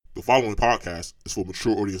The following podcast is for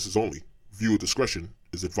mature audiences only. Viewer discretion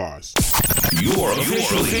is advised. You're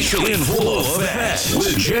officially in full effect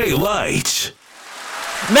with Jay Light.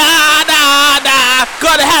 Nah,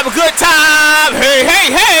 gonna have a good time.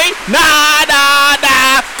 Hey, nah,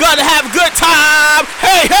 gonna have a good time.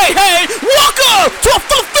 Hey, welcome to a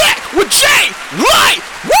full effect with Jay Light.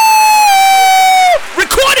 Woo!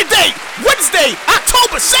 Recording date, Wednesday,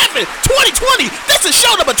 October 7th, 2020. This is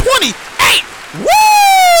show number 28. Woo!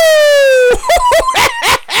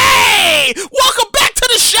 Hey! Welcome back to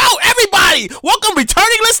the show, everybody. Welcome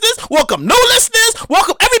returning listeners. Welcome new listeners.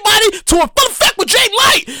 Welcome everybody to a full effect with Jay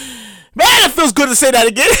Light. Man, it feels good to say that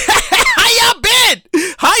again. How y'all been?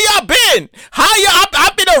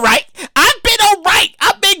 I've been alright.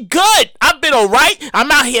 I've been good. I've been alright. I'm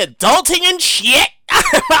out here adulting and shit.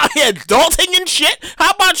 How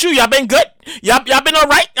about you? Y'all been good? Y'all been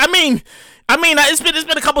alright? I mean, it's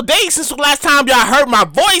been a couple days since the last time y'all heard my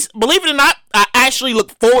voice. Believe it or not, I actually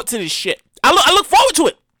look forward to this shit. I look forward to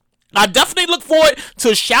it. I definitely look forward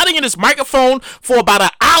to shouting in this microphone for about an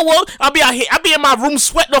hour. I'll be out here. I'll be in my room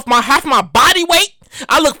sweating off half my body weight.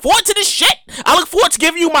 I look forward to this shit. I look forward to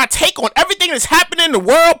giving you my take on everything that's happening in the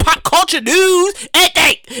world, pop culture news,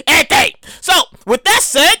 everything. So, with that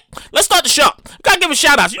said, let's start the show. I gotta give a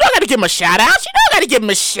shout out. You know I gotta give them a shout out.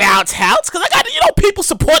 Because I gotta, people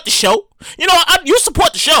support the show. You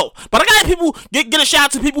support the show, but I gotta people get a shout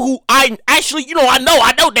out to people who I actually, I know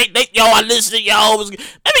they I listen, Let me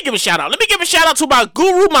give a shout out. Let me give a shout out to my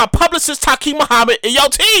guru, my publicist, Taki Muhammad,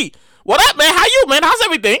 and T. What up, man? How you, man? How's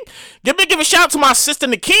everything? Give a shout out to my sister,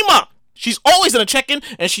 Nakima. She's always in the check-in,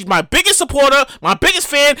 and she's my biggest supporter, my biggest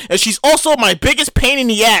fan, and she's also my biggest pain in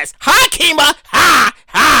the ass. Hi, Kima. Hi,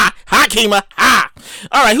 Kima. Hi.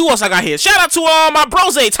 All right, who else I got here? Shout out to my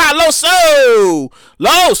bros, Ty Loso.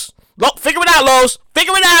 Figure it out, Los.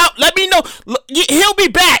 Figure it out. Let me know. He'll be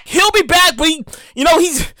back, but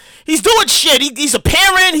he's doing shit. He's a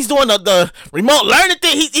parent. He's doing the remote learning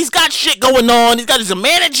thing. He's got shit going on. He's a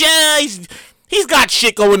manager. He's got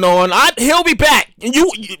shit going on. He'll be back. And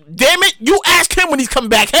damn it, you ask him when he's coming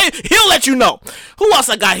back. Hey, he'll let you know. Who else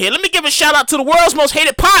I got here? Let me give a shout out to the world's most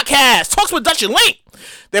hated podcast, Talks with Dutch and Link.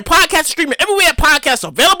 Their podcast is streaming everywhere podcasts are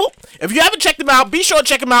available. If you haven't checked them out, be sure to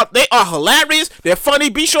check them out. They are hilarious. They're funny.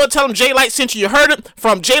 Be sure to tell them Jay Light sent you. You heard it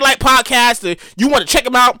from Jay Light Podcast. You want to check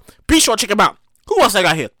them out, be sure to check them out. Who else I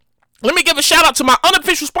got here? Let me give a shout out to my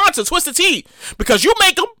unofficial sponsor, Twisted Tea. Because you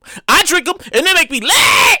make them, I drink them, and they make me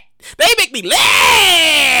lit.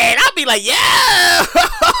 I'll be like, yeah.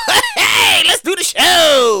 Hey, let's do the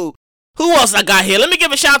show. Who else I got here? Let me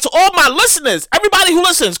give a shout out to all my listeners, everybody who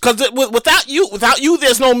listens, because without you,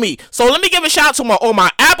 there's no me. So let me give a shout out to all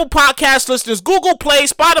my Apple Podcast listeners, Google Play,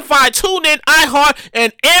 Spotify, TuneIn, iHeart,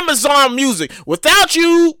 and Amazon Music. Without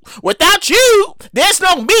you, there's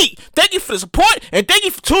no me. Thank you for the support, and thank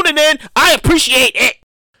you for tuning in. I appreciate it.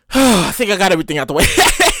 I think I got everything out the way.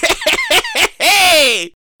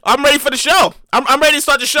 Hey! I'm ready for the show. I'm ready to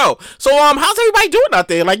start the show. So, how's everybody doing out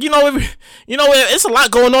there? Like, it's a lot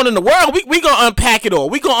going on in the world. We gonna unpack it all.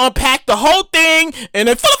 We gonna unpack the whole thing, and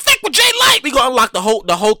in full effect with Jay Light, we gonna unlock the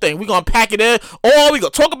whole thing. We gonna unpack it in, or we gonna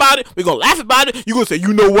talk about it. We gonna laugh about it. You gonna say,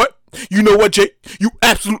 you know what, Jay? You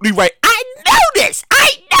absolutely right. I know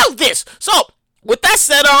this. So, with that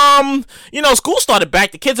said, school started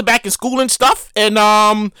back. The kids are back in school and stuff, and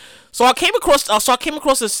So I came across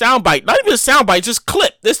this soundbite, not even a soundbite, just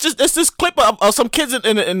clip. It's this clip of some kids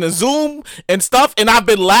in the Zoom and stuff, and I've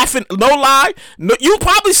been laughing, no lie. No, you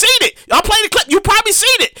probably seen it. I'll play the clip. You probably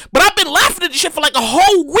seen it, but I've been laughing at this shit for like a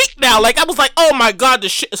whole week now. Like I was like, oh my god,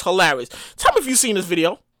 this shit is hilarious. Tell me if you've seen this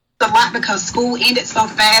video. A lot because school ended so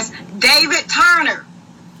fast. David Turner.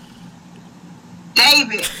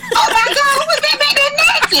 David. Oh my god, who was that baby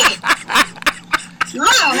naked?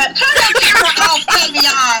 Lord, turn that camera off,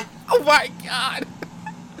 Tavion. Oh my god.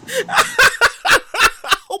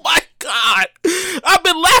 Oh my god. I've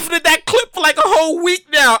been laughing at that clip for like a whole week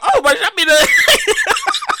now. Oh my, and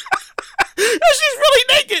she's really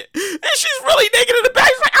naked. In the back.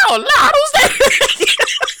 She's like, oh Lord, who's that?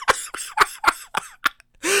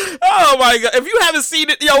 Oh my god. If you haven't seen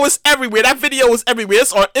it, it's everywhere. That video is everywhere.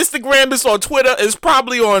 It's on Instagram, it's on Twitter, it's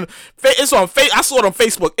probably on I saw it on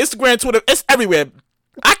Facebook, Instagram, Twitter, it's everywhere.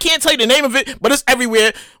 I can't tell you the name of it, but it's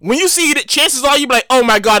everywhere. When you see it, chances are you be like, oh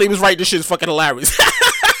my god, he was right, this shit is fucking hilarious.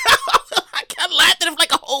 I kept laughing for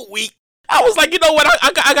like a whole week. I was like, you know what,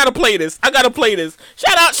 I gotta play this. Shout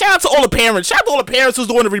out to all the parents. Shout out to all the parents who's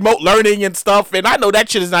doing the remote learning and stuff, and I know that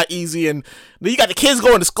shit is not easy, and you got the kids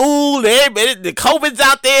going to school, the COVID's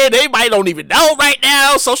out there, everybody don't even know right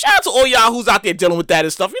now, so shout out to all y'all who's out there dealing with that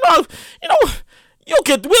and stuff.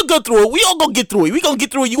 We'll go through it. We all gonna get through it. We gonna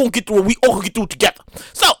get through it. You gonna get through it. We all gonna get through it together.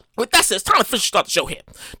 So, with that said, it's time to officially start the show here.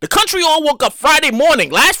 The country all woke up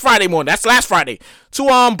last Friday morning, that's last Friday,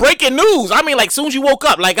 to breaking news. I mean, like, soon as you woke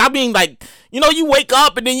up, you wake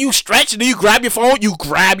up and then you stretch and then you grab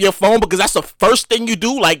your phone because that's the first thing you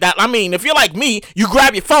do like that. I mean, if you're like me, you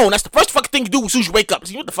grab your phone. That's the first fucking thing you do as soon as you wake up.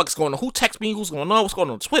 See what the fuck is going on? Who texts me? Who's going on? What's going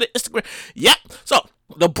on Twitter, Instagram? Yep. So,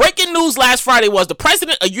 the breaking news last Friday was the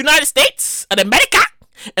President of the United States of America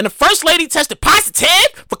and the First Lady tested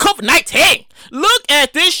positive for COVID-19. Look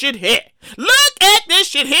at this shit here.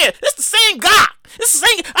 It's the same guy.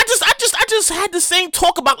 I just had the same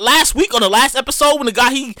talk about last week on the last episode when the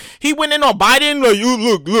guy he went in on Biden. Like, you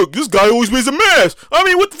look, this guy always wears a mask. I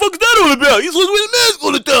mean, what the fuck is that all about? He's always wearing a mask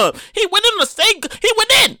all the time. He went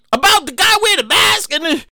in about the guy wearing the mask, and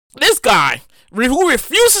then this guy who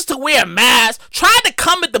refuses to wear a mask tried to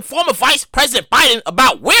come at the former Vice President Biden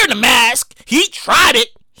about wearing a mask. He tried it.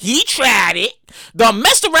 The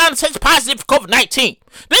messed around and tested positive for COVID-19.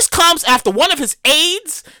 This comes after one of his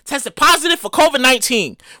aides tested positive for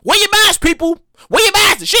COVID-19. Wear your mask, people. Wear your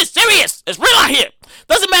mask. The shit's serious. It's real out here.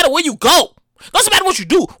 Doesn't matter where you go. Doesn't matter what you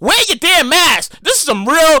do. Wear your damn mask. This is some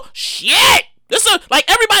real shit. This is like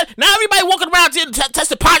everybody walking around here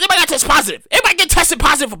tested positive. Everybody got tested positive. Everybody get tested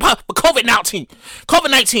positive for COVID-19.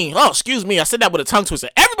 COVID-19. Oh, excuse me. I said that with a tongue twister.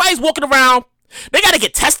 Everybody's walking around. They gotta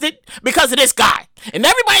get tested because of this guy. And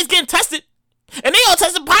everybody's getting tested. And they all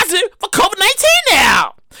tested positive for COVID-19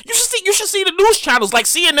 now. You should see the news channels like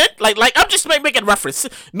CNN. Like I'm just making reference.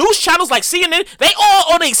 News channels like CNN, they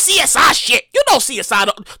all on a CSI shit. You know CSI.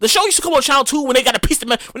 The show used to come on Channel 2 when they got to piece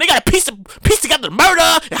together the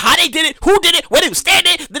murder and how they did it, who did it, where they was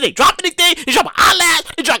standing. Did they drop anything? They drop an eyelash.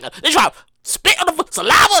 They drop spit on the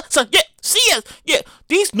saliva. So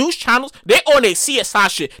these news channels, they're on their CSI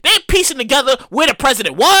shit. They're piecing together where the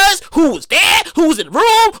president was, who was there, who was in the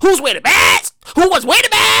room, who's wearing the mask, who was wearing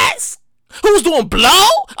the mask, who was doing blow.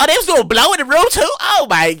 Oh, they was doing blow in the room too. Oh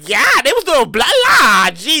my God, they was doing blow.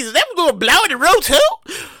 Jesus, they was doing blow in the room too.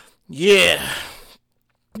 Yeah.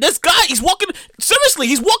 This guy, he's walking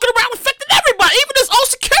around infecting everybody, even his own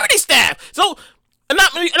security staff. So, and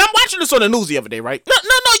I'm watching this on the news the other day, right? No,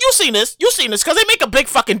 you seen this, because they make a big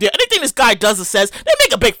fucking deal. Anything this guy does or says, they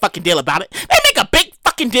make a big fucking deal about it. They make a big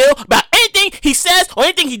fucking deal about anything he says or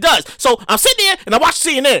anything he does. So, I'm sitting there and I watch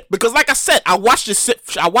CNN, because like I said, I watch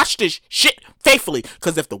this shit faithfully,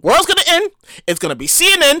 because if the world's gonna end, it's gonna be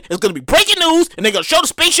CNN, it's gonna be breaking news, and they're gonna show the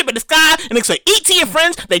spaceship in the sky, and it's like E.T. and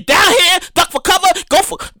friends, they down here, duck for cover,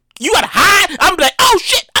 you gotta hide. I'm like, oh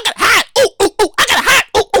shit, I gotta hide, ooh, I gotta hide,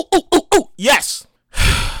 ooh, yes.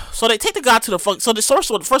 So they take the guy to the fuck. So the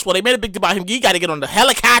first one, they made a big deal about him. He got to get on the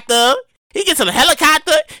helicopter. He gets on the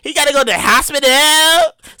helicopter. He got to go to the hospital.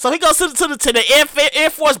 So he goes to the Air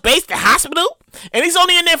Force base, the hospital, and he's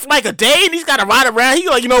only in there for like a day, and he's got to ride around. He's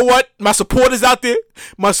like, you know what? My support is out there.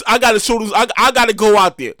 I got to show this. I got to go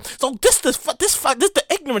out there. So this the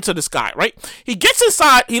ignorance of this guy, right? He gets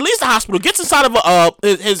inside. He leaves the hospital. Gets inside of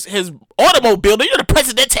his automobile. You know, the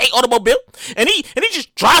Presidente automobile, and he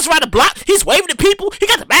just drives around the block. He's waving at people. He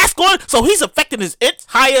got the mask on, so he's affecting his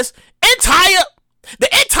entire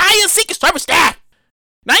Secret Service staff.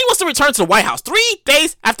 Now he wants to return to the White House 3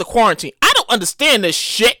 days after quarantine. I don't understand this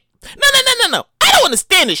shit. No. I don't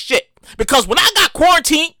understand this shit. Because when I got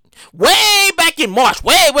quarantined, way back in March,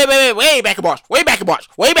 way back in March,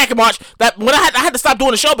 that when I had to stop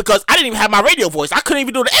doing the show because I didn't even have my radio voice. I couldn't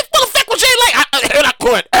even do the what the fuck was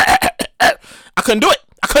I couldn't do it.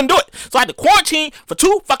 So I had to quarantine for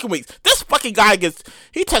 2 fucking weeks. This fucking guy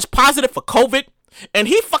he tests positive for COVID, and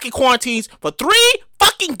he fucking quarantines for 3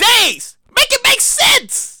 fucking days. Make it make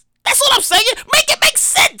sense. That's what I'm saying. Make it make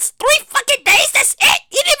sense. 3 fucking days, that's it.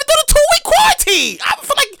 He didn't even do the 2-week quarantine. I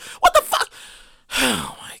feel like, what the fuck?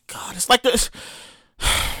 Oh my God, it's like this.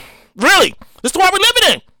 Really? This is the world we're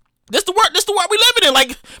living in. This the world we living in.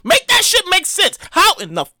 Like, make that shit make sense. How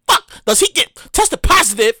in the fuck does he get tested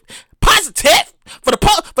positive for the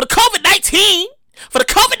COVID-19? For the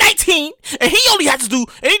COVID-19, and he only has to do,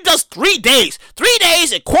 and he does 3 days. 3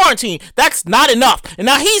 days in quarantine. That's not enough. And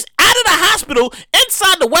now he's out of the hospital,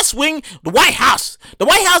 inside the West Wing, the White House. The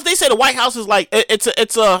White House, they say the White House is like, it's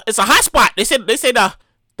a hot spot. They say the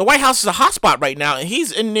White House is a hot spot right now, and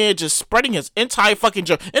he's in there just spreading his entire fucking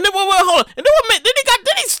germ. And then, hold on. And then he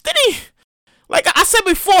like I said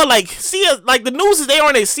before, like the news is they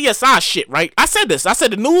on their CSI shit, right? I said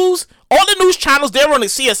the news, all the news channels, they're on their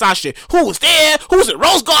CSI shit. Who was there? Who was in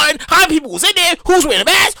Rose Garden? How many people was in there? Who was wearing a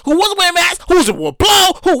mask? Who wasn't wearing a mask? Who was doing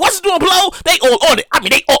blow? Who wasn't doing blow? They all on it. I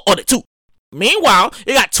mean, they all on it too. Meanwhile,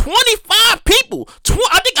 you got 25 people.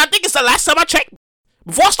 I think it's the last time I checked.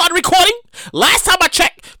 before I started recording, last time I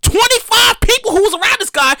checked, 25 people who was around this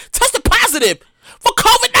guy tested positive for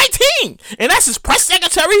COVID-19. And that's his press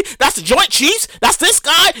secretary, that's the Joint Chiefs, that's this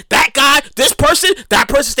guy, this person, that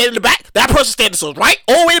person stayed in the back, that person stayed to the right,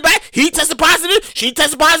 all the way in the back. He tested positive, she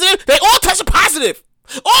tested positive, they all tested positive.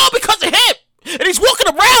 All because of him. And he's walking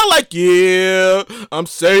around like, yeah, I'm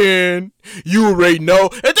saying, you already know.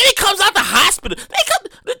 And then he comes out the hospital.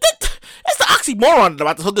 It's the oxymoron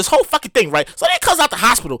about this whole fucking thing, right? So then he comes out the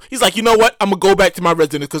hospital. He's like, you know what? I'm gonna go back to my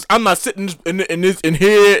residence because I'm not sitting in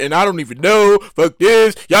here and I don't even know. Fuck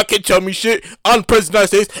this. Y'all can't tell me shit. I'm the president of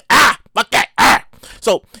the United States. Fuck that.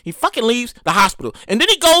 So he fucking leaves the hospital. And then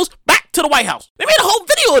he goes back to the White House. They made a whole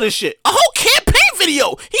video of this shit. A whole campaign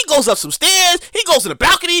video. He goes up some stairs. He goes to the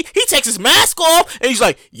balcony. He takes his mask off. And he's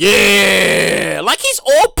like, yeah. Like he's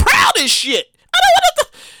all proud of shit. I don't want to...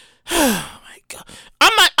 Oh my God.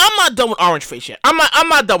 I'm not done with Orange Face yet. I'm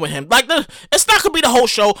not done with him. Like it's not gonna be the whole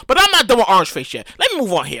show, but I'm not done with Orange Face yet. Let me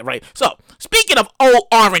move on here, right? So speaking of old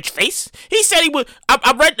Orange Face, he said he would.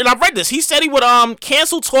 I read this. He said he would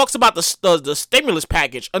cancel talks about the stimulus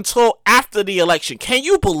package until after the election. Can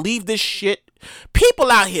you believe this shit?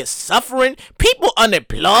 People out here suffering. People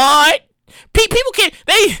unemployed. People can't.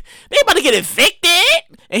 They about to get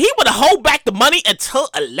evicted, and he would hold back the money until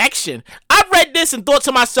election. I read this and thought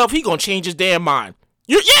to myself, he gonna change his damn mind.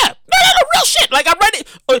 No, real shit. Like I read it.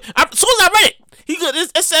 As soon as I read it,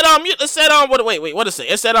 it said wait, what did it say?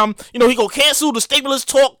 It said he gonna cancel the stimulus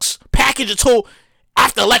talks package until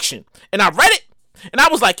after election. And I read it, and I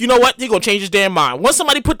was like, you know what? He gonna change his damn mind. Once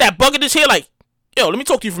somebody put that bug in his head, like, yo, let me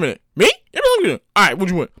talk to you for a minute. Me? All right, what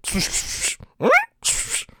you want?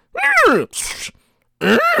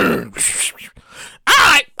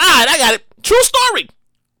 Alright, I got it. True story.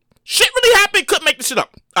 Shit really happened, couldn't make this shit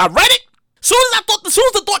up. I read it. Soon as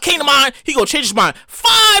the thought came to mind, he gonna change his mind.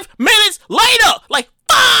 5 minutes later. Like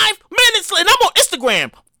 5 minutes later. And I'm on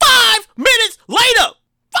Instagram. 5 minutes later.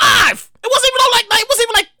 5. It wasn't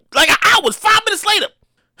even like an hour. 5 minutes later.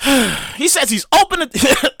 He says he's open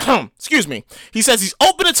to excuse me. He says he's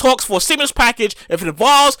open to talks for a stimulus package if it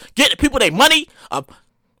involves getting people their money of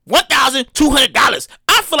 $1,200.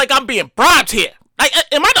 I feel like I'm being bribed here. Like,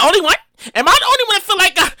 am I the only one? Am I the only one that feel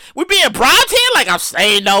like we're being bribed here? Like I'm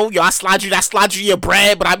saying, no, yo, I slide you your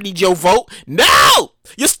bread, but I need your vote. No,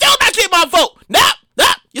 you're still not getting my vote. No,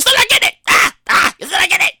 you're still not getting it. You're still not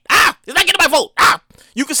getting it. You're not getting my vote.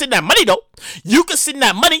 You can send that money though. You can send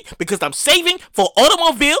that money because I'm saving for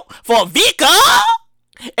automobile, for a vehicle,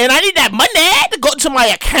 and I need that money to go into my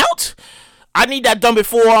account. I need that done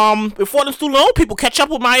before the student loan people catch up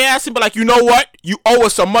with my ass and be like, you know what? You owe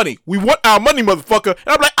us some money. We want our money, motherfucker. And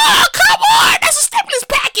I'm like, oh, come on. That's a stimulus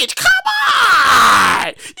package. Come on.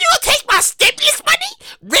 You gonna take my stimulus money?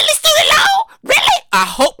 Really, student loan? Really? I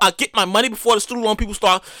hope I get my money before the student loan people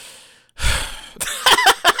start.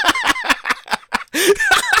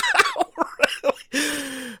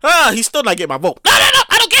 He's still not getting my vote. No.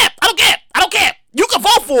 I don't care. You can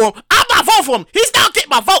vote for him. I'm not voting for him. He's not getting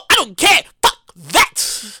my vote. I don't care.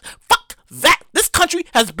 Fuck that. This country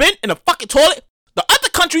has been in a fucking toilet. The other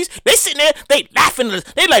countries, they sitting there, they laughing at us.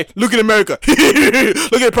 They like, look at America. Look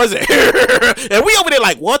at the president. And we over there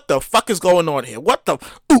like, what the fuck is going on here? What the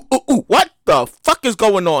fuck is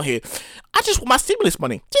going on here? I just want my stimulus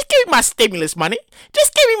money. Just give me my stimulus money.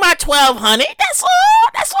 Just give me my $1,200.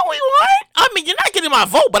 That's all we want. I mean, you're not getting my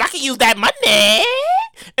vote, but I can use that money.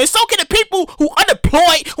 And so can the people who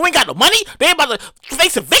unemployed, who ain't got no money. They about to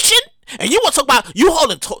face eviction. And you want to talk about you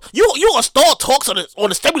gonna stall talks on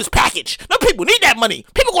the stimulus package. No, people need that money.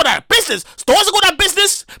 People going out of business. Stores are going out of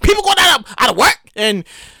business. People going out of work. And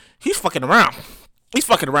he's fucking around.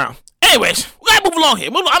 Anyways, we gotta move along here.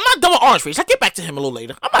 I'm not done with Orange Face. I'll get back to him a little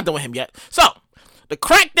later. I'm not done with him yet. So, the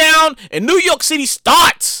crackdown in New York City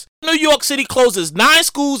starts. New York City closes 9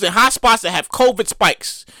 schools and hotspots that have COVID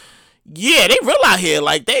spikes. Yeah, they real out here.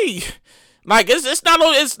 Like, it's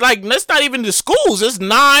not even the schools. It's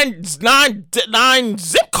nine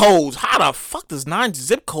zip codes. How the fuck does 9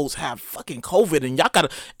 zip codes have fucking COVID? And y'all gotta.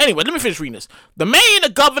 Anyway, let me finish reading this. The mayor and the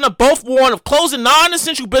governor both warned of closing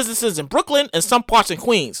non-essential businesses in Brooklyn and some parts in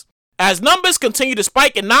Queens, as numbers continue to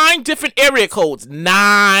spike in 9 different area codes.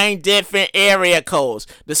 9 different area codes.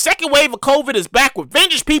 The second wave of COVID is back with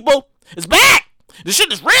vengeance, people. It's back. This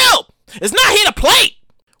shit is real. It's not here to play.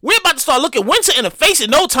 We're about to start looking winter in the face in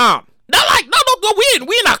no time. Not like, no, we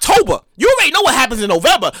in October. You already know what happens in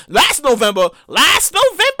November. Last November,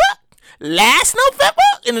 last November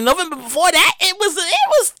and the November before that, it was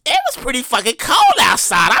pretty fucking cold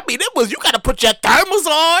outside. I mean, you gotta put your thermals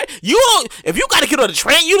on. If you gotta get on the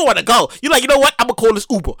train, you don't want to go. You're like, you know what? I'm gonna call this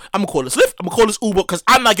Uber. I'm gonna call this Lyft. I'm gonna call this Uber because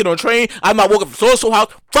I'm not getting on a train. I'm not walking from so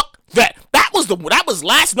house. Fuck that. That was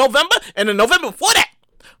last November and the November before that.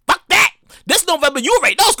 Fuck that. This November, you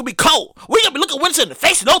already know it's gonna be cold. We're gonna be looking winter in the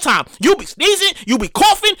face in no time. You'll be sneezing, you'll be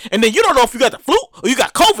coughing, and then you don't know if you got the flu or you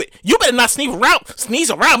got COVID. You better not sneeze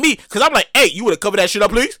around me, because I'm like, hey, you wanna cover that shit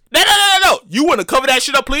up, please? No. You wanna cover that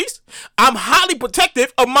shit up, please? I'm highly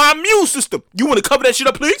protective of my immune system. You wanna cover that shit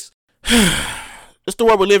up, please? That's the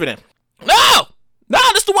world we're living in. No,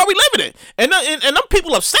 that's the world we living in. And them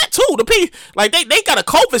people upset too. The people, like, they got a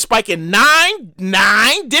COVID spike in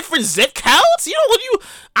nine different zip codes. You know what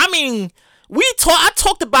I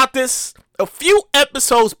talked about this a few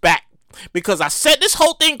episodes back, because I said this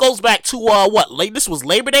whole thing goes back to this was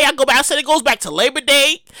Labor Day. I said it goes back to Labor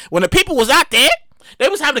Day when the people was out there. They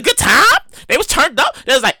was having a good time. They was turned up.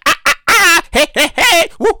 They was like, hey,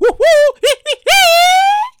 woo, woo, woo,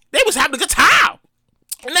 they was having a good time.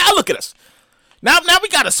 And now look at us. Now we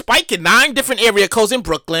got a spike in 9 different area codes in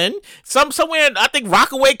Brooklyn, somewhere in, I think,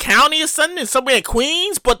 Rockaway County or something, and somewhere in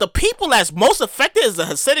Queens. But the people that's most affected is the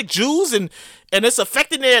Hasidic Jews, and it's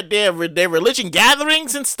affecting their religion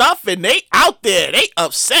gatherings and stuff. And they out there, they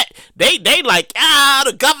upset. They like,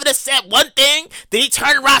 the governor said one thing, then he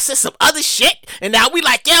turned around and said some other shit, and now we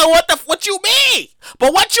like, what you mean?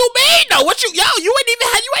 But what you mean though? You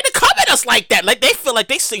ain't covered us like that. Like, they feel like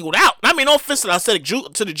they singled out. I mean, no offense to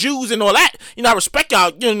the Jews and all that. You know, I respect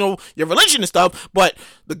y'all, your religion and stuff. But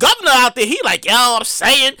the governor out there, he like, I'm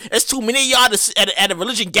saying, there's too many of y'all at a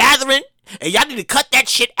religion gathering, and y'all need to cut that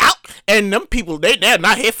shit out. And them people, they're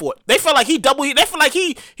not here for it. They feel like he feel like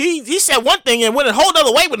he said one thing and went a whole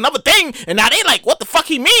other way with another thing, and now they like, what the fuck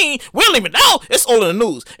he mean? We don't even know. It's all in the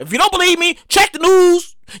news. If you don't believe me, check the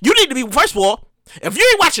news. You need to be, first of all, if you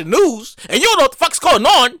ain't watching the news and you don't know what the fuck's going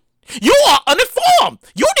on, you are uninformed.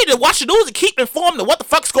 You need to watch the news and keep informed of what the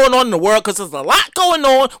fuck's going on in the world, because there's a lot going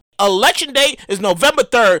on. Election day is November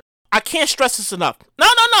 3rd. I can't stress this enough. No,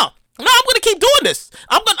 I'm gonna keep doing this.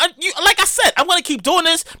 Like I said, I'm gonna keep doing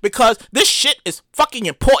this because this shit is fucking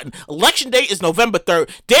important. Election day is November 3rd.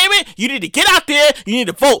 Damn it, you need to get out there. You need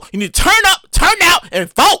to vote. You need to turn out,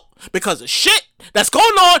 and vote, because the shit that's going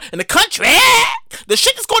on in the country, the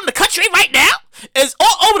shit that's going on in the country right now is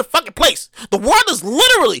all over the fucking place. The world is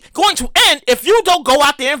literally going to end if you don't go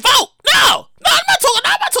out there and vote. No, I'm not talking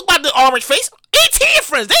about the orange face. ET and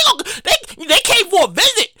friends, they came for a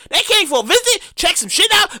visit. Check some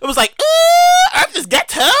shit out. It was like, Earth is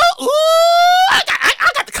ghetto. I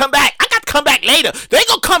got to come back. I got to come back later. They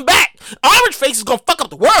gonna come back. Orange face is gonna fuck up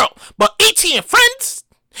the world. But ET and friends,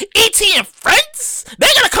 they're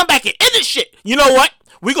gonna come back and end this shit. You know what?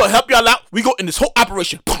 We gonna help y'all out. We go in this whole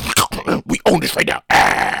operation. We own this right now.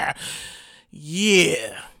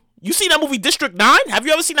 Yeah. You see that movie District 9? Have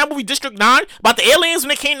you ever seen that movie District 9? About the aliens when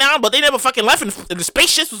they came down, but they never fucking left, and the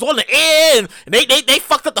spaceships was on the air, and they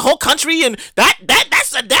fucked up the whole country, and that's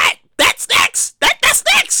next. That's next.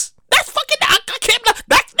 That's fucking, I can't,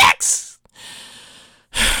 that's next.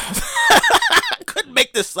 I couldn't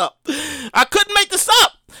make this up.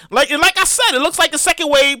 Like I said, it looks like the second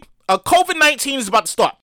wave of COVID-19 is about to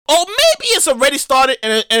start. Or maybe it's already started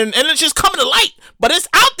and it's just coming to light. But it's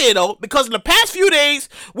out there though, because in the past few days,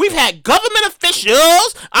 we've had government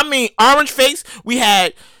officials. I mean, Orange Face. We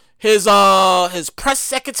had his press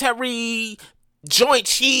secretary, Joint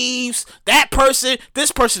Chiefs, that person,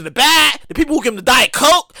 this person in the back, the people who give him the Diet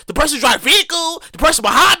Coke, the person who drive the vehicle, the person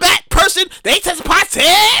behind that person, they tested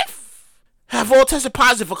positive. Have all tested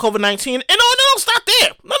positive for COVID-19. And no, don't stop there.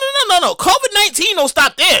 No. COVID-19 don't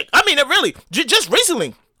stop there. I mean, it really, just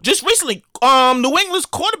recently, New England's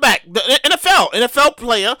quarterback, the NFL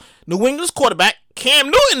player, New England's quarterback, Cam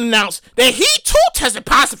Newton announced that he too tested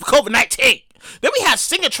positive for COVID-19. Then we had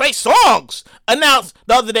singer Trey Songz announced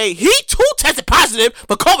the other day he too tested positive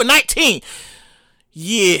for COVID-19.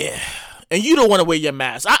 Yeah. And you don't want to wear your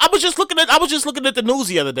mask. I was just looking at the news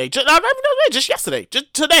the other day. Just yesterday.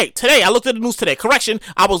 Just today. I looked at the news today. Correction.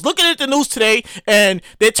 I was looking at the news today, and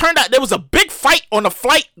it turned out there was a big fight on a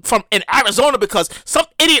flight in Arizona because some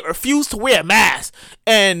idiot refused to wear a mask,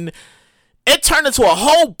 and it turned into a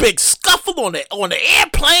whole big scuffle on the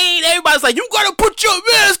airplane. Everybody's like, "You gotta put your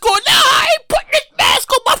mask on." "No, I ain't putting this mask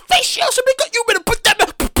on my face shield. So you better put that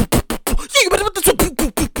mask. You better put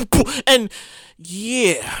this." And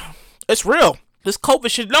yeah. It's real. This COVID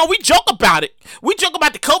shit. No, we joke about it. We joke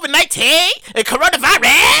about the COVID-19 and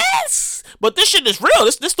coronavirus. But this shit is real.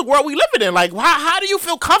 This the world we living in. Like, how do you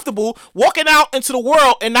feel comfortable walking out into the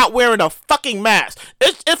world and not wearing a fucking mask?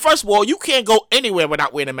 First of all, you can't go anywhere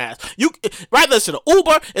without wearing a mask. Rather it's in an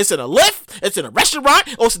Uber, it's in a Lyft, it's in a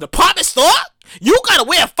restaurant, or it's in a department store. You gotta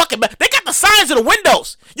wear a fucking mask. They got the signs in the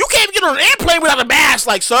windows. You can't even get on an airplane without a mask.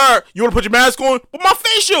 Like, sir, you wanna put your mask on? Put my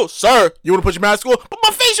face shield. Sir, you wanna put your mask on? Put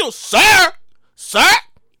my face shield. Sir,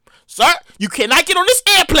 you cannot get on this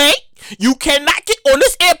airplane. You cannot get on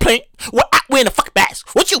this airplane without wearing a fucking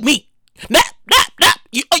mask. What you mean? Nah.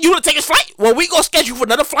 You wanna take a flight? Well, we gonna schedule for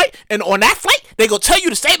another flight, and on that flight, they gonna tell you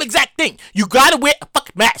the same exact thing. You gotta wear a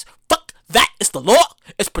fucking mask. Fuck that. It's the law.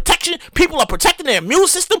 It's protection. People are protecting their immune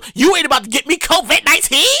system. You ain't about to get me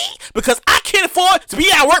COVID-19 because I can't afford to be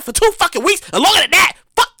at work for 2 fucking weeks. And longer than that,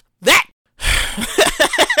 fuck that.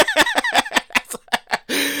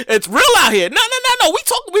 It's real out here. No.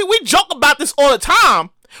 We joke about this all the time.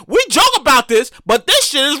 We joke about this, but this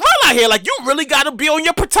shit is real out here. Like, you really gotta be on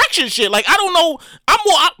your protection shit. Like, I don't know.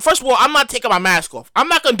 First of all, I'm not taking my mask off. I'm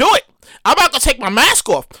not gonna do it. I'm not gonna take my mask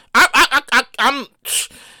off. I'm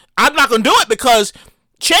not gonna do it because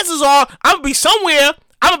chances are I'm gonna be somewhere,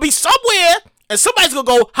 and somebody's gonna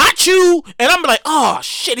go hot you, and I'm like, oh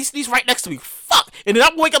shit, he's right next to me. Fuck. And then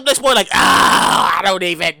I'm gonna wake up next morning like, I don't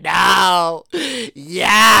even know.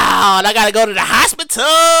 Yeah, and I gotta go to the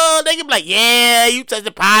hospital. They can be like, yeah, you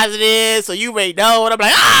tested positive, so you may know. And I'm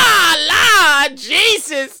like, Lord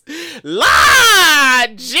Jesus, I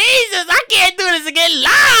can't do this again.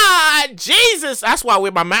 Lord Jesus. That's why I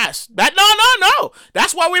wear my mask. No.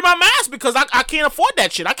 That's why I wear my mask, because I can't afford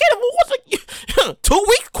that shit. I can't afford 2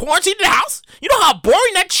 weeks quarantine in the house. You know how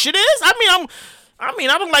boring that shit is? I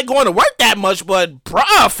don't like going to work that much, but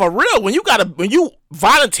bruh, for real, when you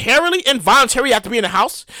voluntarily, involuntarily have to be in the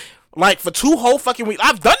house, like for 2 whole fucking weeks.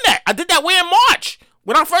 I've done that. I did that way in March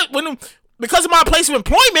because of my place of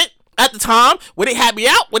employment at the time, when they had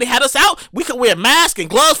us out, we could wear masks and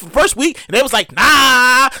gloves for the first week, and they was like,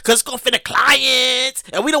 nah, cause it's gonna fit the clients,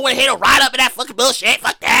 and we don't want to hear no ride up in that fucking bullshit,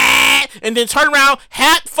 fuck that. And then turn around,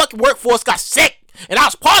 half the fucking workforce got sick, and I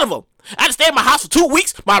was part of them. I had to stay in my house for 2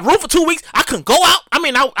 weeks, my room for 2 weeks. I couldn't go out. I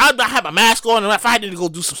mean, I had my mask on, and if I had to go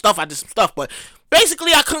do some stuff, I did some stuff. But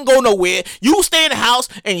basically, I couldn't go nowhere. You stay in the house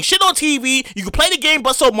and you shit on TV. You can play the game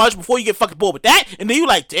but so much before you get fucking bored with that. And then you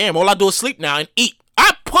like, damn, all I do is sleep now and eat.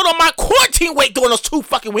 I put on my quarantine weight during those 2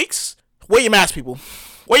 fucking weeks. Wear your mask, people.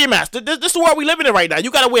 Wear your mask. This is the world we living in right now. You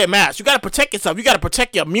gotta wear a mask. You gotta protect yourself. You gotta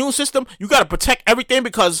protect your immune system. You gotta protect everything,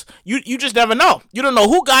 because you just never know. You don't know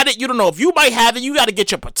who got it. You don't know if you might have it. You gotta get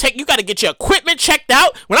your equipment checked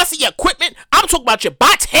out. When I say your equipment, I'm talking about your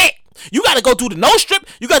bot's head. You gotta go do the nose strip.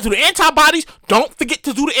 You gotta do the antibodies. Don't forget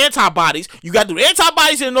to do the antibodies. You gotta do the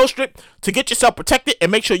antibodies and the nose strip to get yourself protected and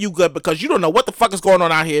make sure you good, because you don't know what the fuck is going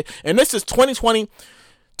on out here. And this is 2020,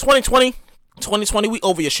 we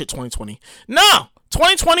over your shit, 2020. No.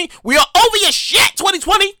 2020, we are over your shit,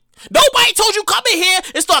 2020. Nobody told you come in here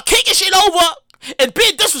and start kicking shit over and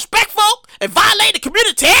being disrespectful and violate the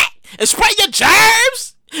community and spread your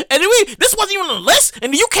germs. And then this wasn't even on the list,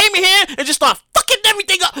 and then you came in here and just start fucking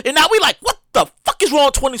everything up. And now we like, what the fuck is wrong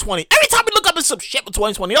with 2020? Every time we look up at some shit with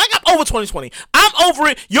 2020, like, I'm over 2020. I'm over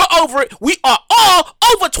it. You're over it. We are all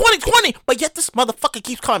over 2020. But yet this motherfucker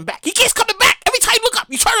keeps coming back. He keeps coming back. Every time you look up,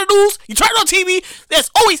 you turn the news, you turn it on TV, there's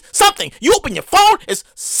always something. You open your phone, it's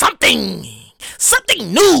something.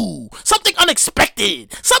 Something new. Something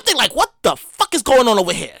unexpected. Something like, what the fuck is going on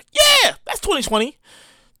over here? Yeah, that's 2020.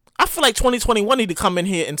 I feel like 2021 need to come in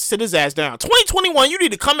here and sit his ass down. 2021, you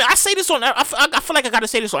need to come in. I say this on, I feel like I gotta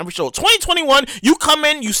say this on every show. 2021, you come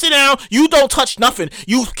in, you sit down, you don't touch nothing.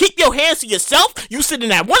 You keep your hands to yourself. You sit in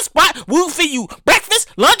that one spot. We'll feed you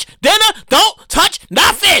breakfast, lunch, dinner. Don't touch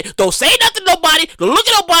nothing. Don't say nothing to nobody. Don't look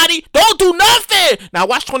at nobody. Don't do nothing. Now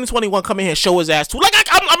watch 2021 come in here and show his ass too. Like,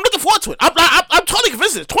 I'm looking forward to it. I'm totally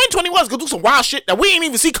convinced that 2021 is gonna do some wild shit that we ain't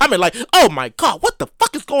even see coming. Like, oh my god, what the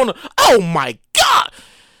fuck is going on? Oh my god.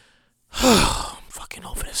 I'm fucking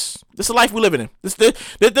over this. This is the life we're living in. This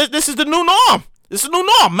is the new norm. This is the new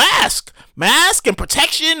norm. Mask and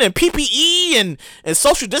protection and PPE and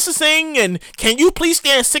social distancing. And can you please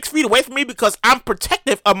stand 6 feet away from me, because I'm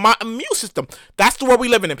protective of my immune system. That's the world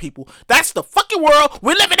we're living in, people. That's the fucking world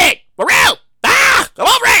we're living in. For real. I'm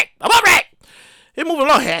over it. Hey, moving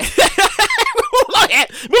along here. Move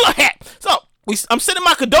along here. So I'm sending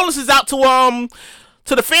my condolences out to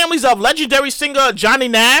the families of legendary singer Johnny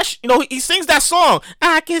Nash. You know, he sings that song,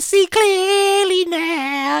 I can see clearly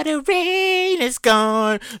now, the rain is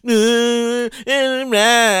gone. I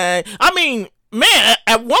mean, man,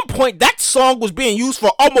 at one point that song was being used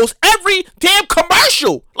for almost every damn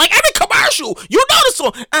commercial. Like every commercial. You know the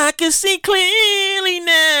song. I can see clearly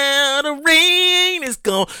now, the rain is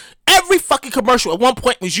gone. Every fucking commercial at one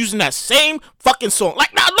point was using that same fucking song.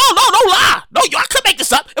 Like, no lie. No, I couldn't make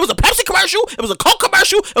this up. It was a Pepsi commercial. It was a Coke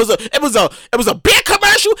commercial. It was a beer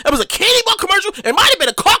commercial. It was a candy bar commercial. It might have been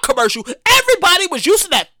a car commercial. Everybody was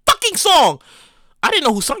using that fucking song. I didn't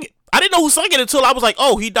know who sung it. Until I was like,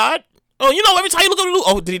 oh, he died? Oh, you know, every time you look at the news,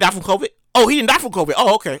 oh, did he die from COVID? Oh, he didn't die from COVID.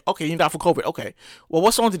 Oh, okay, he didn't die from COVID. Okay. Well,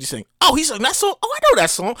 what song did he sing? Oh, he sang that song? Oh, I know that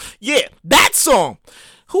song. Yeah, that song.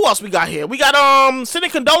 Who else we got here? We got sending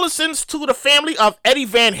condolences to the family of Eddie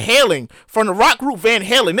Van Halen from the rock group Van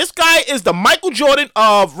Halen. This guy is the Michael Jordan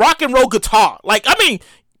of rock and roll guitar. Like, I mean,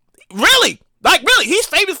 really, he's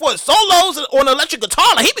famous for his solos on electric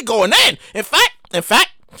guitar. Like, he be going in. In fact,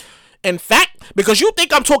 because you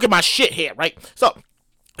think I'm talking my shit here, right? So,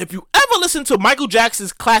 if you ever listen to Michael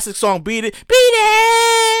Jackson's classic song, Beat It,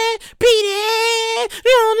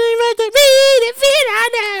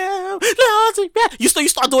 you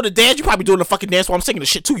start doing the dance, you probably doing the fucking dance while I'm singing the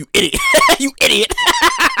shit too, you idiot. You idiot.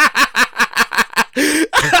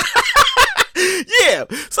 Yeah,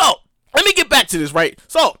 so, let me get back to this, right?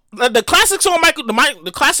 So, the classic song,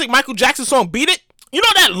 the classic Michael Jackson song, Beat It, you know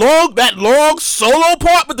that long solo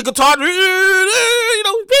part with the guitar, you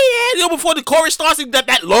know, before the chorus starts,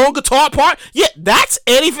 that long guitar part. Yeah, that's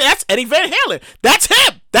Eddie Van Halen. That's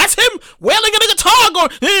him wailing on the guitar, going,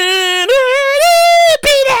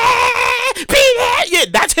 yeah,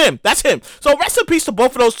 that's him. So rest in peace to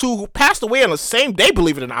both of those two who passed away on the same day.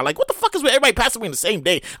 Believe it or not, like what the fuck is with everybody passing away on the same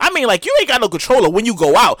day? I mean, like you ain't got no control of when you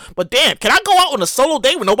go out, but damn, can I go out on a solo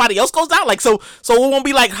day when nobody else goes out? Like so it won't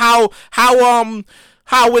be like how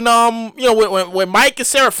when you know when Mike and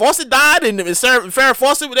Sarah Fawcett died and Farrah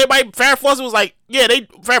Fawcett was like, yeah,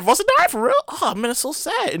 Farrah Fawcett died for real. Oh man, it's so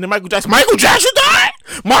sad. And then Michael Jackson died,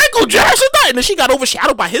 and then she got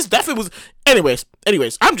overshadowed by his death. It was anyways.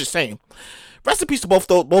 I'm just saying. Rest in peace to both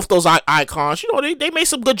those icons. You know, they made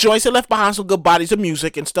some good joints. They left behind some good bodies of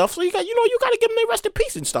music and stuff. So you got to give them their rest in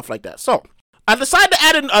peace and stuff like that. So I decided to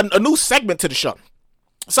add a new segment to the show.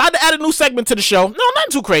 No,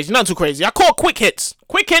 nothing too crazy. I call it quick hits.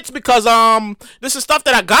 Quick hits because this is stuff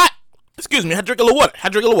that I got. Excuse me, I had to drink a little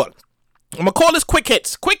water. I'm gonna call this quick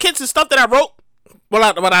hits. Quick hits is stuff that I wrote.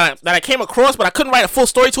 That I came across, but I couldn't write a full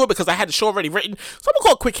story to it because I had the show already written. So I'm gonna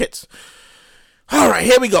call it quick hits. All right,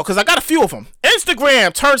 here we go, because I got a few of them.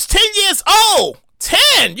 Instagram turns 10 years old.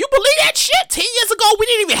 10? You believe that shit? 10 years ago, we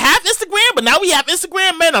didn't even have Instagram, but now we have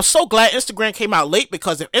Instagram. Man, I'm so glad Instagram came out late,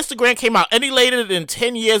 because if Instagram came out any later than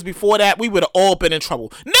 10 years before that, we would have all been in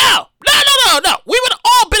trouble. No. We would have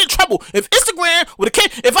all been in trouble. If Instagram would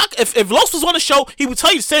have came, if Los was on the show, he would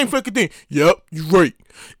tell you the same freaking thing. Yep, you're right.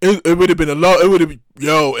 It would have been a lot. It would have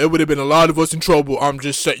been a lot of us in trouble. I'm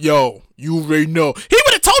just saying, yo, you already know. He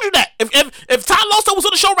would have told you that. If Todd Loso was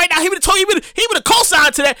on the show right now, he would have told you. He would have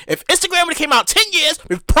co-signed to that. If Instagram would have came out 10 years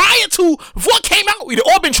before it came out, we'd have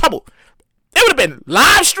all been in trouble. It would have been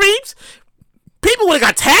live streams. People would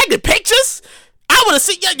have got tagged in pictures. I would have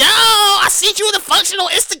seen, yo, I see you in the function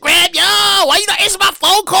on Instagram, yo. Why you not answer my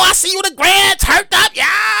phone call? I see you in the gram, turned up, yo.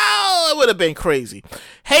 It would have been crazy.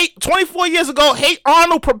 Hey, 24 years ago, Hey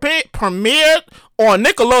Arnold premiered on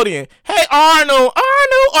Nickelodeon. Hey Arnold.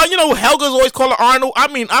 Or you know, Helga's always calling Arnold. I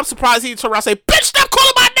mean, I'm surprised he turned around and say, bitch, stop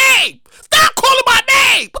calling my name.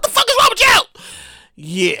 What the fuck is wrong with you?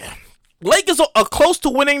 Yeah. Lakers are close to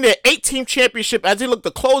winning their 18th championship as they look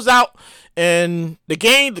to close out in the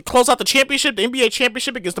game, to close out the championship, the NBA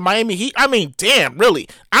championship against the Miami Heat. I mean, damn, really.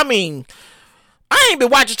 I mean, I ain't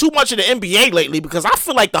been watching too much of the NBA lately because I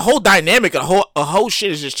feel like the whole dynamic of the whole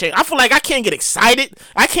shit has just changed. I feel like I can't get excited.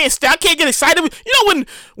 I can't get excited. You know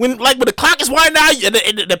when the clock is winding down,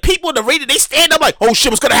 the people in the radio, they stand up like, oh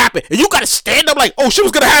shit, what's gonna happen? And you gotta stand up like, oh shit,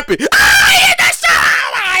 what's gonna happen? Oh, he hit the shot!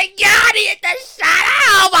 Oh my god, he hit the shot!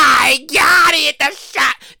 Oh my god, he hit the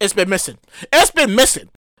shot! It's been missing.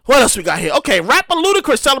 What else we got here? Okay, rapper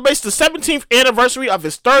Ludacris celebrates the 17th anniversary of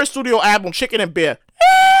his third studio album, Chicken and Beer.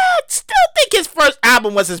 Still think his first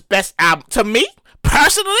album was his best album. To me,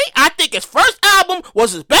 personally, I think his first album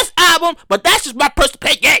was his best album, but that's just my personal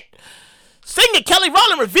opinion. Singer Kelly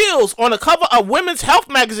Rowland reveals on the cover of Women's Health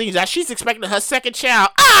magazine that she's expecting her second child.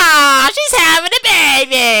 She's having a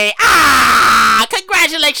baby.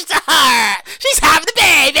 Congratulations to her. She's having a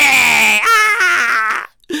baby.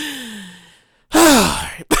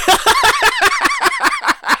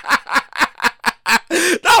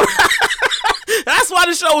 No, that's why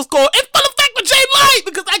the show was called "It's Full Effect with Jay Light,"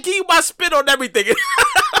 because I give you my spin on everything.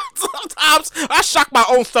 Sometimes I shock my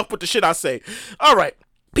own stuff with the shit I say. All right.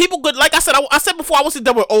 People could, like I said before, I wasn't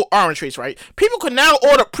done with orange face, right? People can now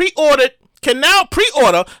pre-order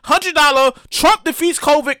 $100 Trump defeats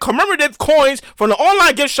COVID commemorative coins from the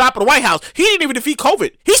online gift shop at the White House. He didn't even defeat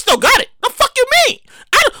COVID. He still got it. The fuck you mean?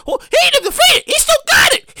 He didn't defeat it. He still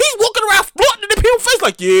got it. He's walking around flaunting in the people's face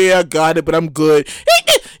like, yeah, I got it, but I'm good. He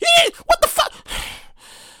did. What the fuck?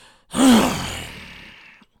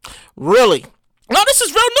 Really? No, this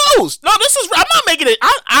is real news. No, this is. I'm not making it.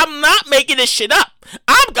 I'm not making this shit up.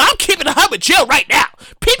 I'm keeping it up with Jill right now.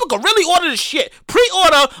 People can really order this shit.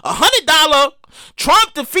 Pre-order $100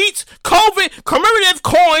 Trump defeats COVID commemorative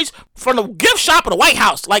coins from the gift shop at the White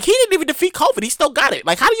House. Like, he didn't even defeat COVID. He still got it.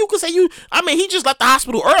 Like, how do you say you? I mean, he just left the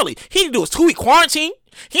hospital early. He didn't do his 2-week quarantine.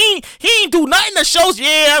 He ain't do nothing that shows,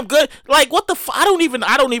 yeah, I'm good. Like, what the fuck? I don't even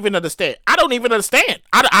understand. I don't even understand.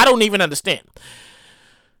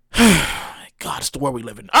 God, it's the world we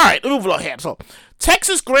live in. All right, move along here. So,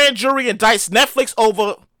 Texas grand jury indicts Netflix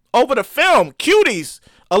over the film Cuties.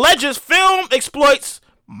 Alleges film exploits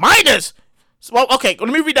minors. Well, okay, let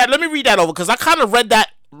me read that over because I kind of read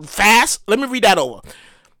that fast. Let me read that over.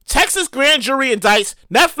 Texas grand jury indicts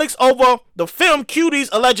Netflix over the film Cuties.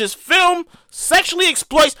 Alleges film sexually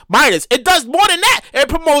exploits minors. It does more than that. It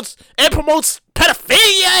promotes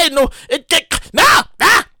pedophilia. They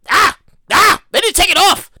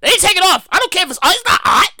didn't take it off. I don't care if it's not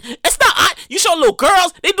art. It's not art. You show little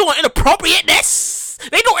girls, they doing inappropriateness.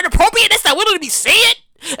 That we don't be seeing.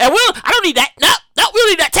 And I don't need that. No, we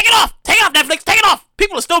don't need that. Take it off. Take it off, Netflix. Take it off.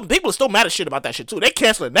 People are still mad as shit about that shit too. They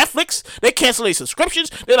canceling Netflix. They canceling their subscriptions.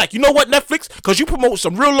 They're like, you know what, Netflix? Because you promote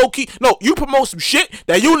some real low key. No, you promote some shit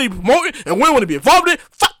that you don't need to promote and we don't want to be involved in it.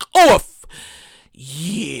 Fuck off.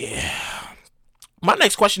 Yeah. My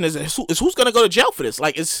next question is who's gonna go to jail for this?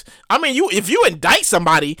 Like, if you indict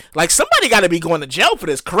somebody, like, somebody gotta be going to jail for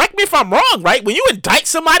this. Correct me if I'm wrong, right? When you indict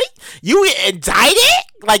somebody, you get indicted?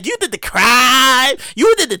 Like, you did the crime,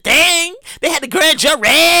 you did the thing, they had the grand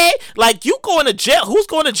jury, like, you going to jail. Who's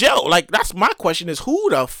going to jail? Like, that's my question, is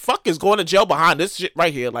who the fuck is going to jail behind this shit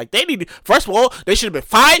right here? Like, first of all, they should have been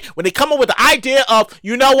fired when they come up with the idea of,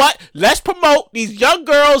 you know what, let's promote these young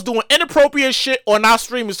girls doing inappropriate shit on our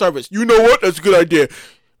streaming service. You know what, that's a good idea.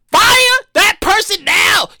 Fire that person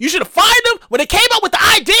now. You should have fired them when they came up with the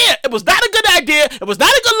idea. It was not a good idea. It was not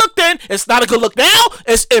a good look then. It's not a good look now.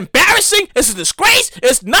 It's embarrassing. It's a disgrace.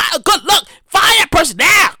 It's not a good look. Fire that person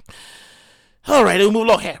now. All right, we'll move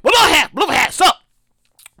along here. So,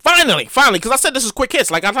 finally, because I said this is quick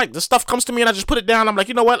hits. Like, this stuff comes to me and I just put it down. I'm like,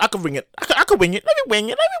 you know what? I could wing it. I could wing it. Let me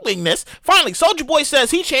wing this. Finally, Soulja Boy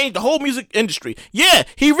says he changed the whole music industry. Yeah,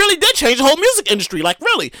 he really did change the whole music industry. Like,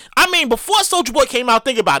 really. I mean, before Soulja Boy came out,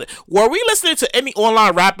 think about it. Were we listening to any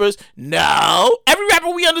online rappers? No. Every rapper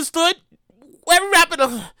we understood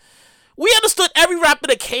every rapper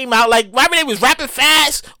that came out, like, whether they was rapping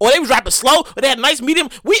fast or they was rapping slow or they had a nice medium,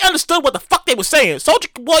 we understood what the fuck they was saying.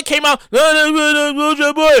 Soulja Boy came out, now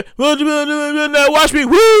watch me,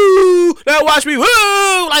 woo, now watch me,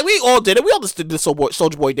 woo. Like, we all did it. We understood the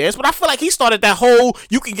Soulja Boy dance, but I feel like he started that whole,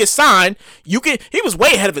 you can get signed, he was way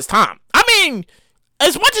ahead of his time. I mean,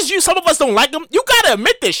 as much as some of us don't like him, you gotta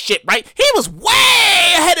admit this shit, right? He was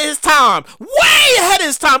way ahead of his time.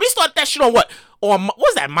 He started that shit on what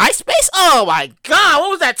was that, MySpace? Oh my God, what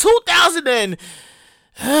was that,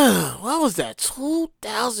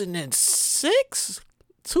 2006?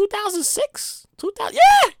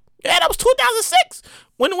 Yeah, that was 2006.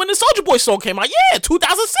 When the Soulja Boy song came out, yeah,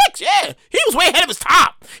 2006, yeah. He was way ahead of his time.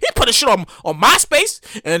 He put a shit on MySpace,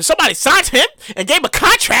 and somebody signed him and gave him a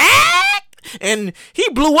contract, and he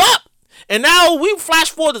blew up. And now we flash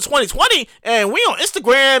forward to 2020, and we on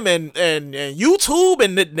Instagram and YouTube,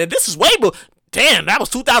 and this is way before. Damn, that was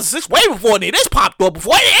 2006, way before any of this popped up,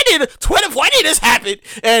 before any of this happened.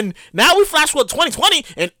 And now we flash forward to 2020,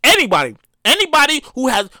 and anybody who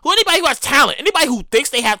has talent, anybody who thinks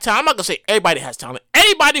they have talent, I'm not gonna say everybody has talent,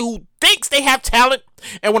 anybody who thinks they have talent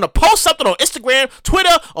and want to post something on Instagram,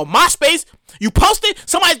 Twitter, or MySpace, you post it,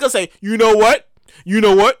 somebody's gonna say, you know what?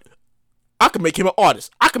 I can make him an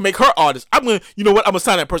artist. I can make her artist. I'm gonna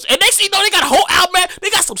sign that person. And next thing you know, they got a whole album, man. They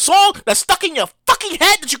got some song that's stuck in your fucking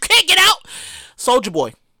head that you can't get out. Soulja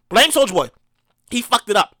Boy. Blame Soulja Boy. He fucked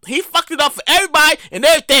it up. He fucked it up for everybody and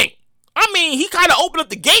everything. I mean, he kind of opened up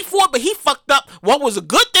the gate for it, but he fucked up what was a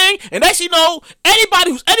good thing. And next you know,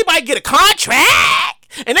 anybody get a contract,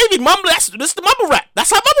 and they be mumbling. This is the mumble rap. That's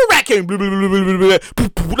how mumble rap came. The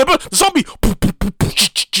song be,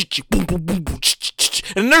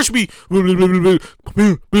 and the nurse be, that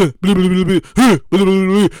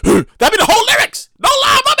be the whole lyrics. No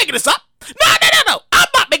lie, I'm not making this up. No. I'm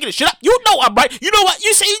not making this shit up. You know I'm right. You know what?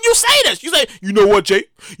 You say this. You say, you know what, Jay?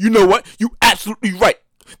 You know what? You absolutely right.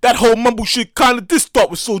 That whole mumble shit kind of did start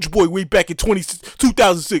with Soulja Boy way back in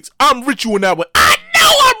 2006. I'm with you on that one. I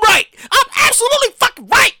know I'm right. I'm absolutely fucking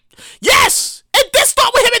right. Yes. It did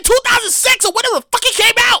start with him in 2006 or whatever the fuck he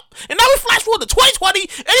came out. And now we flash forward to 2020.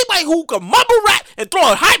 Anybody who can mumble rap and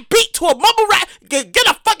throw a high beat to a mumble rap get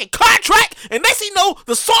a fucking contract. And next thing you know,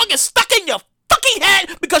 the song is stuck in your fucking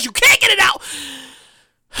head because you can't get it out.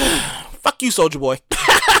 Fuck you, Soulja Boy.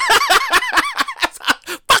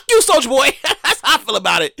 Fuck you, Soulja Boy. That's how I feel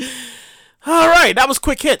about it. All right, that was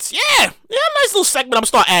quick hits. Yeah, nice little segment. I'm gonna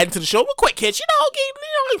start adding to the show with quick hits.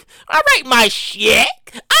 I write my shit,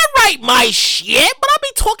 but I'll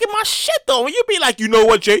be talking my shit though. And you be like, you know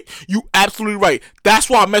what, Jay? You absolutely right. That's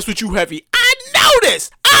why I mess with you heavy. I know this.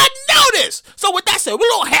 So with that said, we're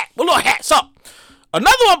a little hat. So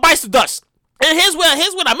another one bites the dust. And here's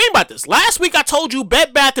what I mean by this. Last week I told you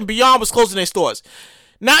Bed Bath & Beyond was closing their stores.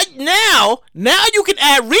 Now you can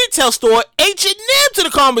add retail store H&M to the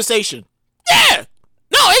conversation. Yeah.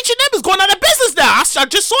 No, H&M is going out of business now. I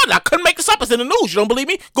just saw it. I couldn't make this up. It's in the news. You don't believe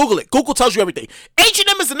me? Google it. Google tells you everything.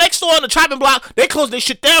 H&M is the next store on the chopping block. They closed their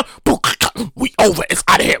shit down. We over. It's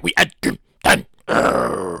out of here. We done.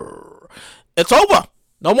 It's over.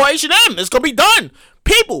 No more H&M. It's going to be done.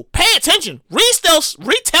 People, pay attention. Retail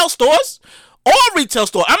stores. All retail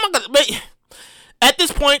stores. I'm not going to... At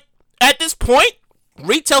this point,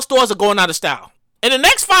 retail stores are going out of style. In the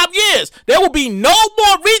next 5 years, there will be no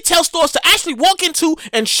more retail stores to actually walk into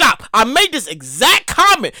and shop. I made this exact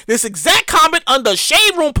comment under a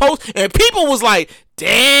Shade Room post, and people was like,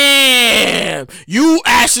 damn, you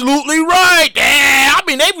absolutely right. Damn. I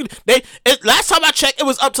mean, last time I checked, it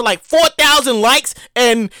was up to like 4,000 likes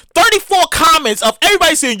and 34 comments of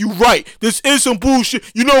everybody saying, you right. This is some bullshit.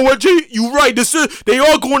 You know what, G? You right. They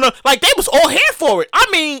all going to, like, they was all here for it. I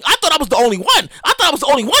mean, I thought I was the only one. I thought I was the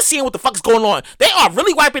only one seeing what the fuck is going on. They are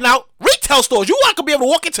really wiping out retail stores. You aren't going to be able to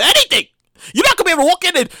walk into anything. You're not going to be able to walk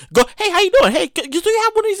in and go, hey, how you doing? Hey, do you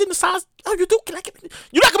have one of these in the size? Oh, you do? Can I get it?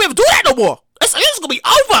 You're not going to be able to do that no more. It's going to be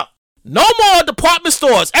over. No more department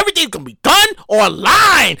stores. Everything's going to be done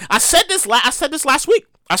online. I said this last week.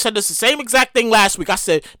 I said this the same exact thing last week. I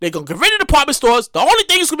said they're going to get rid of department stores. The only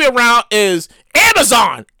thing that's going to be around is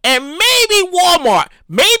Amazon and maybe Walmart.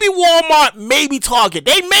 Maybe Target.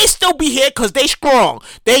 They may still be here because they strong.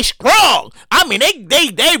 I mean,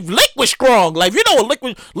 they liquid strong. Like, if you know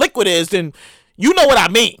what liquid is, then you know what I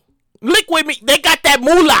mean. Liquid, they got that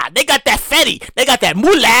moolah. They got that fetty. They got that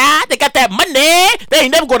moolah. They got that money. They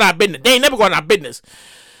ain't never going out of business.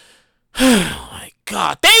 Oh my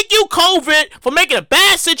God. Thank you, COVID, for making a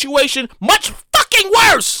bad situation much fucking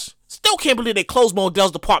worse. Still can't believe they closed Modell's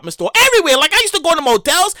department store everywhere. Like, I used to go to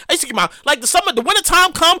Modell's. I used to get my, like, the winter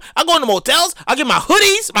time come, I go into Modell's. I get my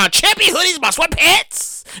hoodies, my champion hoodies, my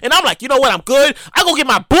sweatpants. And I'm like, you know what? I'm good. I go get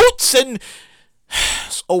my boots and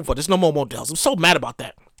it's over. There's no more Modell's. I'm so mad about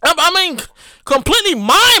that. I mean, completely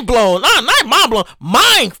mind blown. Not mind blown.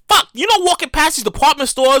 Mind fucked. You know, walking past these department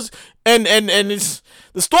stores and it's,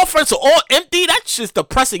 the storefronts are all empty. That's just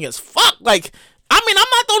depressing as fuck. Like, I mean, I'm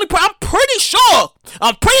not the only person.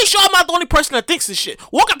 I'm pretty sure I'm not the only person that thinks this shit.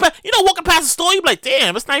 Walking past the store, you be like,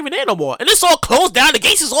 damn, it's not even there no more. And it's all closed down. The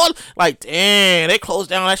gates is all like, damn, they closed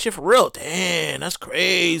down that shit for real. Damn, that's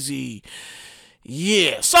crazy.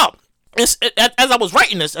 Yeah, so. As I was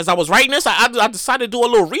writing this, I decided to do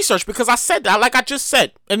a little research because I said that, like I just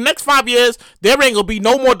said, in the next 5 years, there ain't gonna be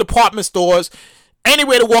no more department stores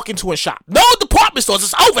anywhere to walk into and shop. No department stores.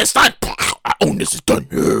 It's over. It's done. I own this. It's done.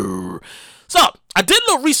 So I did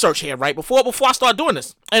a little research here, right, before I started doing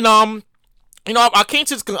this, and I came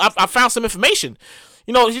to this, I found some information.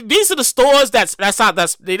 You know, these are the stores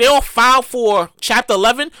they all filed for Chapter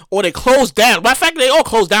 11 or they closed down. Matter of fact, they all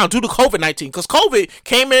closed down due to COVID-19 because COVID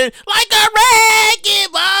came in like a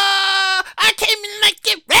wrecking ball. I came in like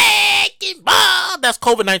a wrecking ball. That's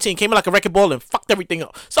COVID-19. Came in like a wrecking ball and fucked everything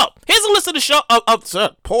up. So here's a list of the show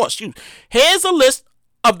Here's a list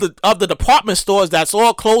of the department stores that's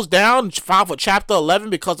all closed down, filed for Chapter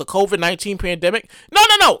 11 because of COVID-19 pandemic.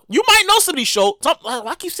 No. You might know some of these shows.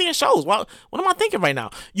 I keep seeing shows. What am I thinking right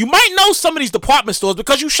now? You might know some of these department stores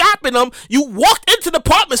because you shop in them. You walked into the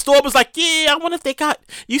department store and was like, yeah, I wonder if they got,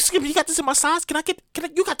 you got this in my size?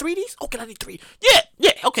 You got 3 of these? Oh, can I need 3?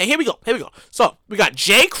 Yeah. Okay, here we go. So, we got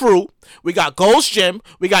J. Crew. We got Gold's Gym.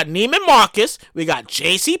 We got Neiman Marcus. We got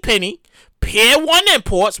JCPenney. Pier 1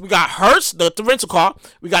 Imports, we got Hertz, the rental car,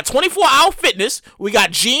 we got 24 Hour Fitness, we got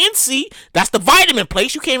GNC, that's the vitamin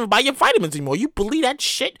place, you can't even buy your vitamins anymore, you believe that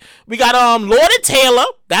shit? We got Lord & Taylor,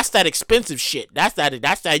 that's that expensive shit, that's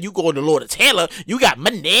that you go to Lord & Taylor, you got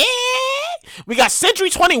money. We got Century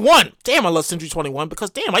 21. Damn, I love Century 21 because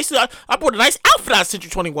damn, I bought a nice outfit out of Century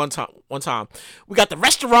 21 one time. We got the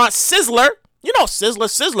restaurant Sizzler. You know Sizzler.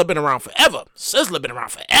 Sizzler been around forever. Sizzler been around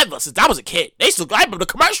forever since I was a kid. I remember the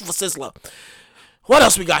commercial for Sizzler. What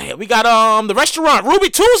else we got here? We got the restaurant Ruby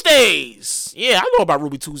Tuesdays. Yeah, I know about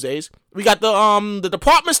Ruby Tuesdays. We got the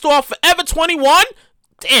department store Forever 21.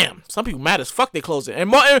 Damn, some people mad as fuck they closed it. And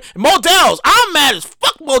Models. I'm mad as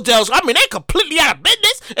fuck Models. I mean, they completely out of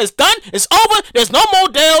business. It's done. It's over. There's no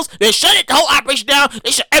Models. They shut it, the whole operation down.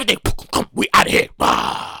 They shut everything. We out of here.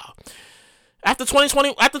 After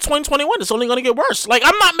 2021, it's only gonna get worse. Like,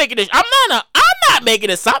 I'm not making this. I'm not making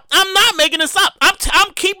this up. I'm not making this up.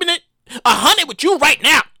 I'm keeping it 100 with you right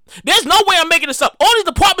now. There's no way I'm making this up. All these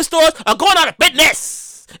department stores are going out of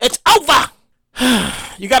business. It's over.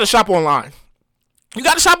 You gotta shop online. You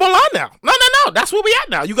gotta shop online now. No. That's where we at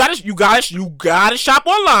now. You gotta shop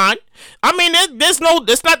online. I mean, it's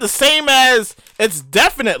not the same as. It's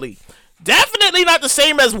definitely not the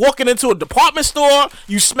same as walking into a department store.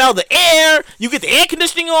 You smell the air. You get the air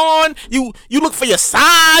conditioning on. You look for your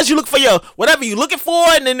size. You look for your whatever you're looking for,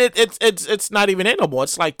 and then it's not even in no more.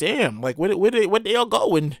 It's like, damn, like where they all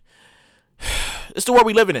go? And it's the world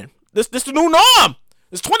we living in. This the new norm.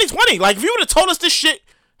 It's 2020. Like, if you would have told us this shit.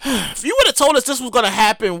 If you would have told us this was going to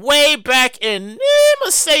happen way back in,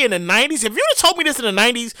 let's say in the 90s, if you would have told me this in the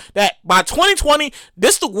 90s, that by 2020,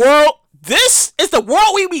 this is the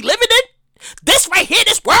world we be living in, this right here,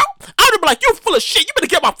 this world, I would have been like, you full of shit, you better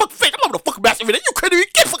get my fucking face, I'm over the fucking mask every day, you crazy,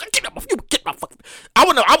 get my fucking, I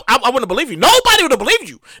wouldn't believe you. Nobody would have believed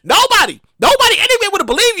you. Nobody anyway would have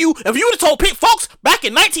believed you if you would have told folks back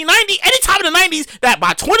in 1990, anytime in the 90s, that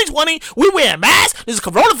by 2020, we wearing masks, this is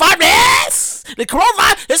coronavirus, the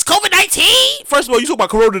coronavirus, this COVID-19. First of all, you talk about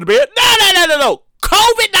corona in the bed. No.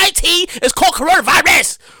 COVID-19 is called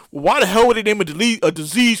coronavirus. Why the hell would they name a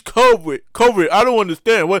disease COVID? I don't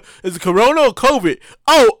understand. What is it, corona or COVID?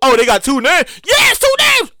 Oh, they got two names. Yeah, it's two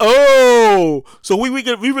names. Oh, so we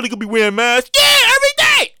really could be wearing masks? Yeah, every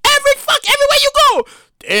day, everywhere you go.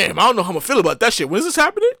 Damn, I don't know how I'm gonna feel about that shit. When is this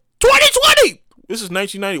happening? 2020. This is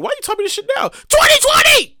 1990. Why you telling me this shit now?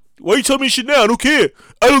 2020. Why you telling me shit now? I don't care.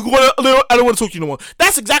 I don't want to talk to you no more.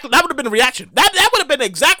 That would have been the reaction. That would have been the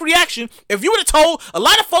exact reaction if you would have told a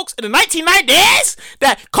lot of folks in the 1990s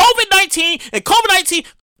that COVID-19 and COVID-19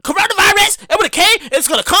 coronavirus, it would have came, it's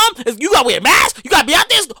gonna come, you gotta wear a mask, you gotta be out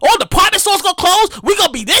there, all the department stores gonna close, we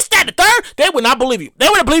gonna be this, that, and the third. They would not believe you. They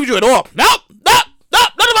wouldn't believe you at all. Nope, none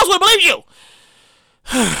of us would believe you.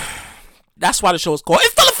 That's why the show is called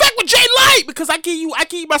It's Still Effect with Jay Light, because I give you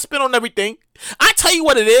my spin on everything. I tell you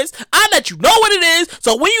what it is. I let you know what it is.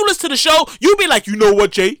 So when you listen to the show, you be like, you know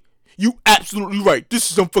what, Jay? You absolutely right. This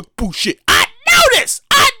is some fucking bullshit. I know this.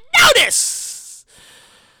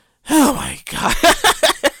 Oh my God.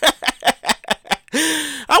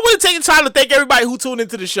 I want to take the time to thank everybody who tuned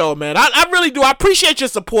into the show, man. I really do. I appreciate your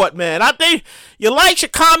support, man. I think your likes, your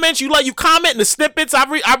comments, you comment in the snippets. I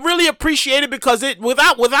really appreciate it, because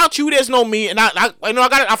without you, there's no me. And I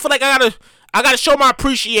feel like I gotta show my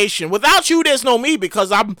appreciation. Without you, there's no me,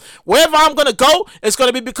 because wherever I'm gonna go, it's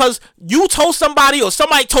gonna be because you told somebody, or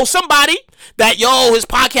somebody told somebody that, yo, his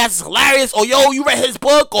podcast is hilarious, or yo, you read his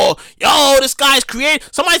book, or yo, this guy's creative.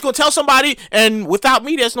 Somebody's gonna tell somebody, and without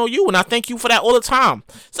me, there's no you, and I thank you for that all the time.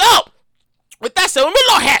 So, with that said, we're a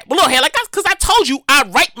little head like that, because I told you I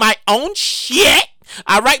write my own shit.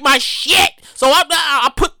 I write my shit, so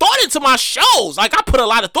I put thought into my shows. Like, I put a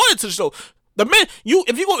lot of thought into the show. If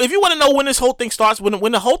you want to know when this whole thing starts,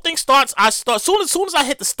 when the whole thing starts, I start soon as I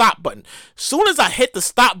hit the stop button. Soon as I hit the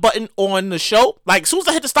stop button on the show, like soon as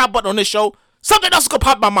I hit the stop button on this show, something else is gonna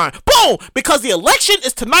pop in my mind. Boom! Because the election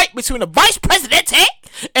is tonight between the Vice Presidente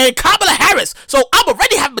and Kamala Harris. So I'm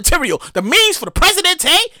already having material. The means for the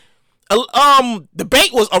Presidente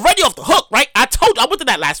debate was already off the hook, right? I told you I went to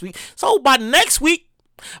that last week. So by next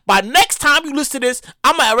time you listen to this,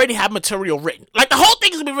 I'm gonna already have material written. Like, the whole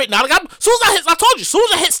thing is gonna be written. Like, soon as I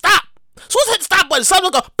hit stop button, something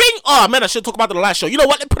will go bing. Oh man, I should talk about that in the last show. You know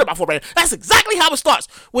what? Let me put it about for right now. That's exactly how it starts.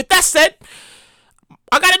 With that said,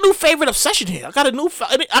 I got a new favorite obsession here. I got a new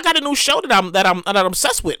show that I'm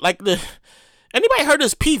obsessed with. Like, anybody heard of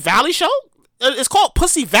this P Valley show? It's called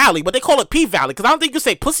Pussy Valley, but they call it P Valley because I don't think you can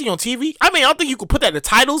say pussy on TV. I mean, I don't think you could put that in the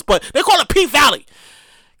titles, but they call it P Valley.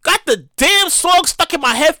 Got the damn song stuck in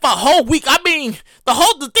my head for a whole week. I mean,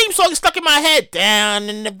 the theme song is stuck in my head. Down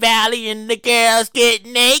in the valley and the girls get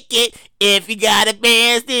naked. If you got a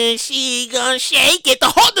band, then she gonna shake it.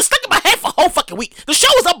 The stuck in my head for a whole fucking week. The show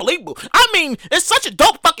is unbelievable. I mean, it's such a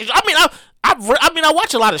dope fucking show. I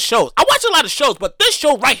watch a lot of shows. But this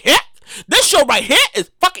show right here is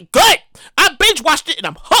fucking good. I binge watched it and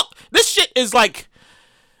I'm hooked. This shit is like,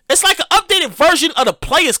 it's like an updated version of the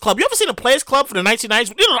Players Club. You ever seen the Players Club for the 1990s?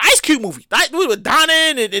 You know, the Ice Cube movie. With Donna,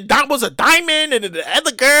 and Don was a diamond, and the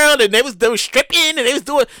other girl, and they was stripping, and they was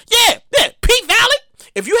doing, yeah, Pete Valley.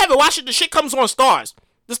 If you haven't watched it, the shit comes on Stars.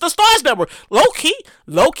 It's the Stars Network. Low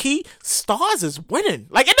key, Stars is winning.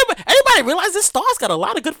 Like, anybody realize this Stars got a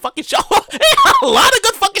lot of good fucking shows? A lot of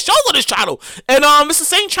good fucking shows on this channel. And it's the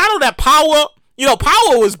same channel that Power,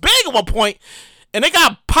 Power was big at one point, and they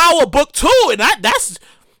got Power Book 2, and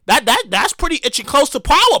that's pretty itchy close to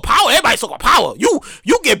Power. Everybody's talking about Power. You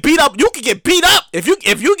get beat up. You can get beat up if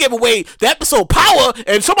you give away the episode Power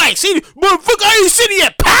and somebody see you. Motherfucker, I ain't seen it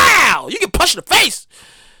yet. Pow! You get punched in the face.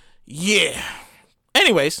 Yeah.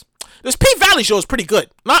 Anyways, this Pete Valley show is pretty good.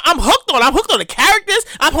 I'm hooked on the characters.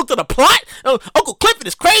 I'm hooked on the plot. Uncle Clifford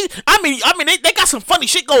is crazy. I mean, they got some funny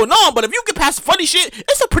shit going on. But if you get past the funny shit,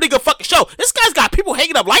 it's a pretty good fucking show. This guy's got people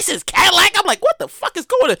hanging up licensed Cadillac. I'm like, what the fuck is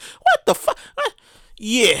going on? What the fuck?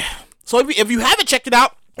 Yeah. So if you haven't checked it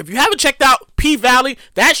out, P Valley,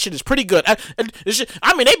 that shit is pretty good. I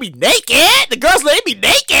mean, they be naked. The girls, they be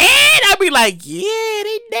naked. I be like, yeah,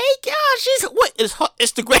 they naked. Oh, she's, what is her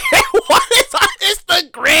Instagram? What is her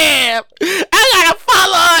Instagram? I gotta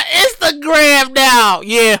follow her Instagram now.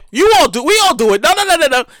 Yeah, we all do it. No.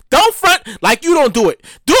 Don't front like you don't do it.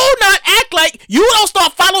 Do not act like you don't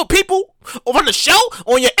start following people on the show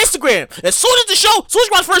on your Instagram. As soon as you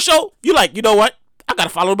watch the first show, you like, you know what? I gotta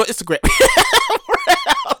follow them on Instagram.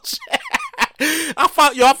 I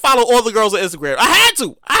follow all the girls on Instagram. I had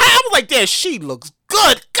to. I was like, damn, she looks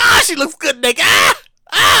good. God, she looks good, nigga.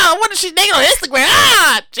 What is she naked on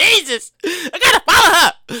Instagram? Jesus. I gotta follow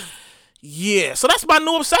her. Yeah, so that's my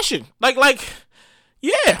new obsession. Like,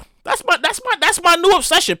 yeah, that's my new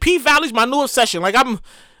obsession. P Valley's my new obsession. Like,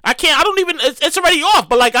 it's already off,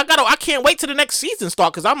 but like I can't wait till the next season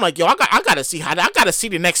start, cause I'm like, yo, I gotta see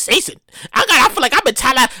the next season. I feel like I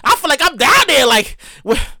feel like I'm down there, like,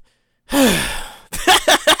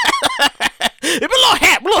 it's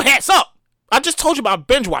a little hats up. I just told you about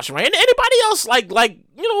binge watching, right? And anybody else like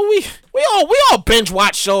we all binge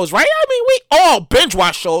watch shows, right? I mean, we all binge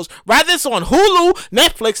watch shows, rather it's on Hulu,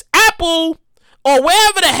 Netflix, Apple, or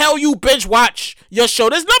wherever the hell you binge watch your show.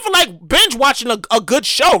 There's nothing like binge watching a good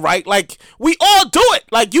show, right? Like, we all do it.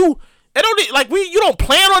 Like, you don't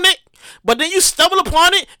plan on it, but then you stumble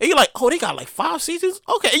upon it, and you're like, oh, they got like 5 seasons?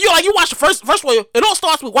 Okay. And you watch the first one, it all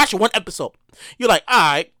starts with watching one episode. You're like,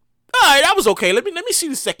 alright, that was okay. Let me see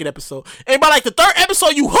the second episode. And by like the third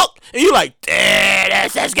episode, you hook, and you're like, damn,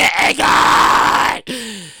 this is getting good.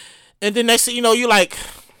 And then next thing you know, you like,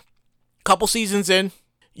 couple seasons in,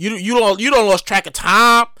 You don't lost track of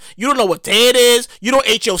time. You don't know what day it is. You don't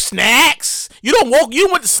ate your snacks. You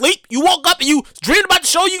went to sleep. You woke up and you dreamed about the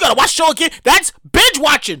show. You gotta watch the show again. That's binge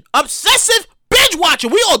watching. Obsessive binge watching.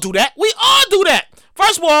 We all do that.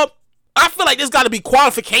 First of all, I feel like there's gotta be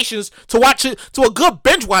qualifications to watch it, to a good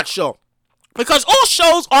binge watch show. Because all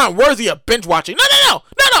shows aren't worthy of binge watching. No.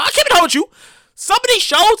 I can't be honest with you. Some of these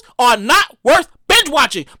shows are not worth binge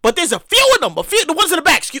watching, but there's a few of them. The ones in the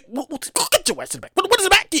back. Get your ass in the back. What is the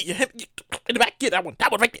back? Get in the back. Get that one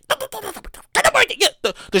right there. Get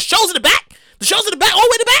the shows in the back. The shows in the back, all the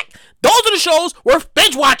way in the back. Those are the shows worth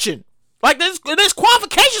binge watching. Like, there's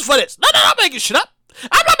qualifications for this. No, I'm making shit up.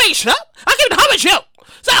 I'm not making shit up. I can't even shit up.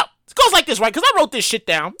 So it goes like this, right? Because I wrote this shit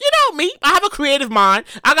down. You know me. I have a creative mind.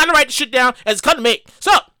 I gotta write the shit down as it's come to me.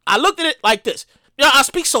 So I looked at it like this. Yeah, I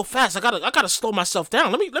speak so fast. I gotta slow myself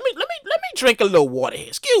down. Let me drink a little water here.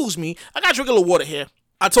 Excuse me. I gotta drink a little water here.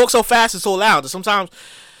 I talk so fast and so loud that sometimes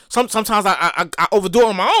I overdo it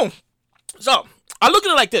on my own. So I look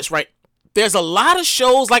at it like this, right? There's a lot of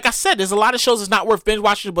shows, like I said, there's a lot of shows that's not worth binge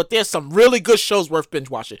watching, but there's some really good shows worth binge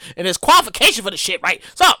watching, and there's qualification for the shit, right?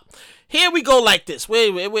 So here we go like this.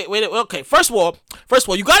 Wait. Okay, first of all,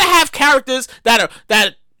 you gotta have characters that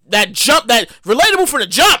relatable from the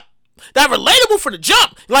jump.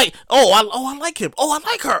 Like, I like him. Oh, I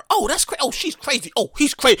like her. Oh, that's crazy. Oh, she's crazy. Oh,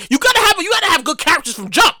 he's crazy. You gotta have good characters from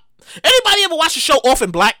jump. Anybody ever watch the show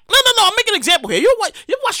Orphan Black? No. I'm making an example here. You ever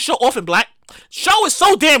watch the show Orphan Black? Show is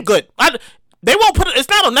so damn good. They won't put it. It's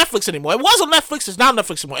not on Netflix anymore. It was on Netflix. It's not on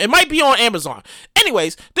Netflix anymore. It might be on Amazon.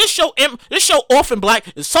 Anyways, this show Orphan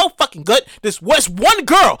Black is so fucking good. This was one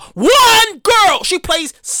girl. She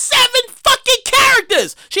plays 7 fucking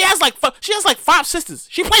characters. She has like 5 sisters.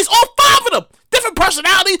 She plays all 5 of them. Different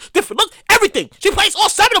personalities, different look, everything. She plays all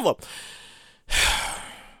 7 of them.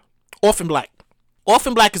 Orphan Black.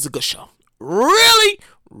 Orphan Black is a good show. Really,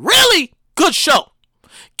 really good show.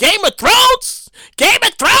 Game of Thrones,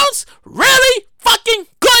 really fucking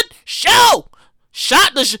good show.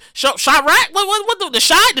 Shot the Chirac. What the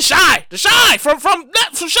Shy from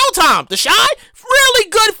Showtime. The Shy, really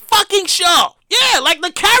good fucking show. Yeah, like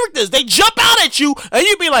the characters, they jump out at you, and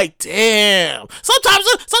you be like, damn. Sometimes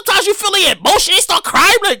you feel the emotion, they start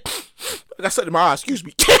crying like I said in my eyes. Excuse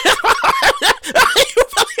me. No,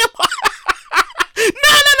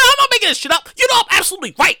 I'm not making this shit up. You know I'm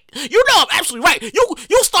absolutely right.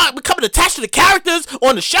 You start becoming attached to the characters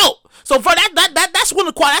on the show. So for that's one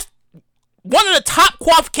of the top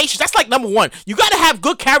qualifications. That's like number one. You gotta have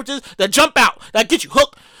good characters that jump out, that get you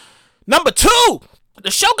hooked. Number two, the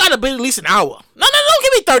show gotta be at least an hour. No, don't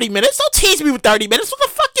give me 30 minutes. Don't tease me with 30 minutes. What the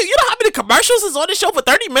fuck, you know how many commercials is on the show for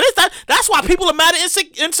 30 minutes? That's why people are mad at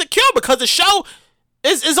Insecure, because the show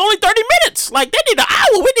is only 30 minutes. Like, they need an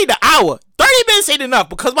hour. We need an hour. 30 minutes ain't enough,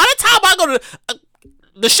 because by the time I go to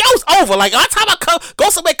the show's over. Like, by the time I go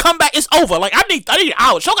somewhere, come back, it's over. Like, I need an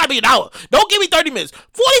hour. Show gotta be an hour. Don't give me 30 minutes.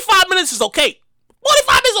 45 minutes is okay.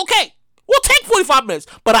 45 minutes is okay. We'll take 45 minutes.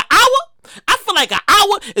 But an hour? I feel like an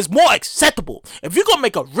hour is more acceptable. If you're gonna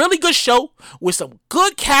make a really good show with some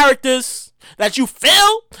good characters that you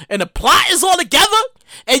feel and the plot is all together,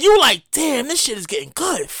 and you like, damn, this shit is getting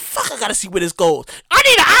good. Fuck, I gotta see where this goes. I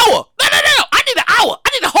need an hour. No. I need an hour. I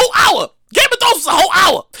need a whole hour. Game of Thrones was a whole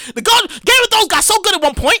hour. Game of Thrones got so good at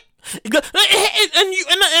one point. And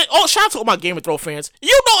shout out to all my Game of Thrones fans.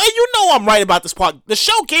 You know I'm right about this part. The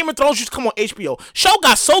show Game of Thrones used to come on HBO. Show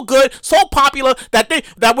got so good, so popular that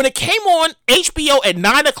when it came on HBO at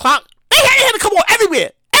 9 o'clock, they had to come on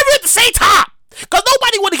everywhere at the same time. Because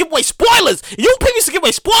nobody wanted to give away spoilers. You people used to give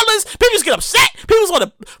away spoilers. People used to get upset. People was on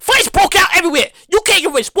the fights broke out everywhere. You can't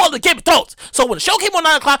give away spoilers of Game of Thrones. So when the show came on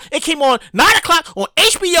 9 o'clock, it came on 9 o'clock on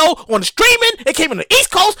HBO, on the streaming. It came on the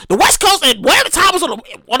East Coast, the West Coast, and whatever time was on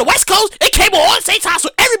the West Coast, it came on at the same time. So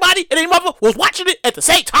everybody and their mother was watching it at the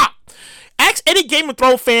same time. Ask any Game of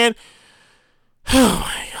Thrones fan. Oh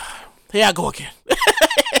my God. Here I go again.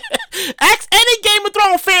 Ask any Game of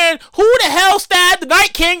Thrones fan who the hell stabbed the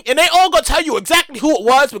Night King, and they all gonna tell you exactly who it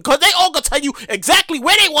was, because they all gonna tell you exactly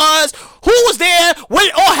where they was, who was there, when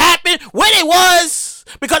it all happened, where they was,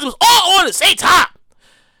 because it was all on at the same time.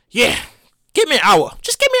 Yeah. Give me an hour.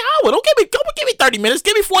 Just give me an hour. Don't give me 30 minutes.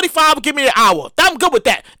 Give me 45 or give me an hour. I'm good with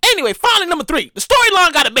that. Anyway, finally, number 3. The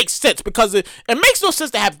storyline gotta make sense, because it makes no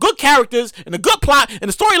sense to have good characters and a good plot,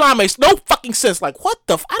 and the storyline makes no fucking sense. Like, what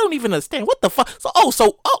the I don't even understand. What the fuck?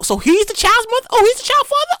 So he's the child's mother? Oh, he's the child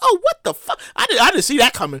father? Oh, what the fuck? I didn't see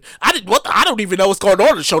that coming. I don't even know what's going on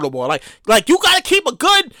in the show no more. Like you gotta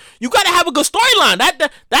you gotta have a good storyline.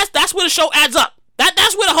 That's where the show adds up.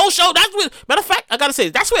 That's where the whole show, matter of fact, I gotta say,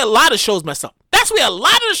 that's where a lot of shows mess up.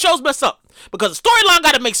 Because the storyline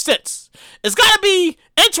gotta make sense. It's gotta be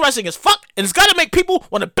interesting as fuck, and it's gotta make people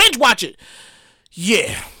want to binge watch it.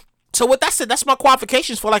 Yeah. So with that said, that's my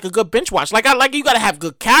qualifications for like a good binge watch. Like you gotta have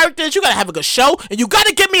good characters, you gotta have a good show, and you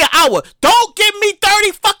gotta give me an hour. Don't give me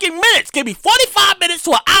 30 fucking minutes. Give me 45 minutes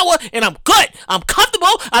to an hour, and I'm good. I'm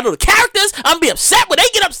comfortable. I know the characters. I'm gonna be upset when they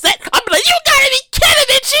get upset. I'm like, you gotta be kidding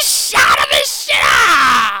me. She shot him and shit.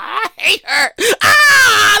 I hate her.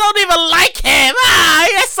 I don't even like him.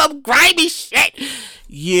 He has some grimy shit.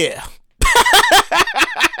 Yeah.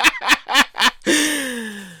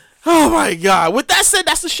 Oh my God. With that said,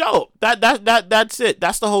 that's the show. That's it.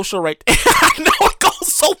 That's the whole show right there. I know it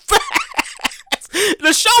goes so fast.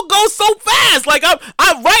 The show goes so fast. Like,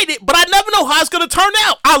 I write it, but I never know how it's gonna turn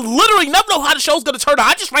out. I literally never know how the show's gonna turn out.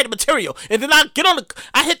 I just write the material, and then I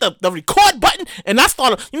hit the record button, and I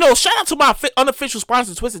start. Shout out to my unofficial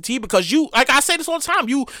sponsor, Twisted Tea, because like I say this all the time,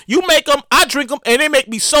 you make them, I drink them, and they make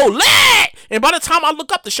me so lit. And by the time I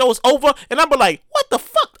look up, the show is over, and I'm like, what the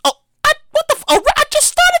fuck? I just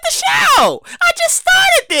started the show. I just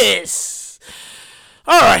started this.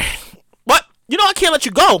 All right. What? I can't let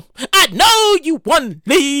you go. I know you want to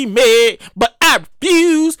leave me, but I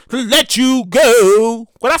refuse to let you go.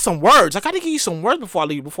 Well, that's some words. I got to give you some words before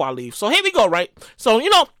I leave. So here we go, right? So,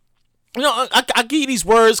 I give you these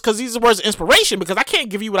words because these are words of inspiration, because I can't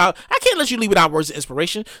let you leave without words of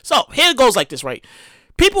inspiration. So here it goes like this, right?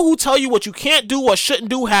 People who tell you what you can't do or shouldn't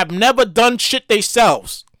do have never done shit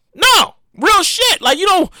themselves. No. Real shit. Like,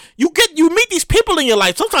 you meet these people in your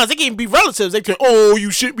life. Sometimes they can even be relatives. They say, oh, you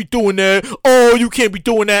shouldn't be doing that. Oh, you can't be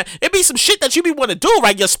doing that. It be some shit that you be want to do,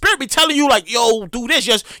 right? Your spirit be telling you, like, yo, do this.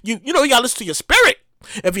 Just, you gotta listen to your spirit.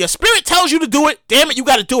 If your spirit tells you to do it, damn it, you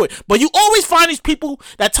gotta do it. But you always find these people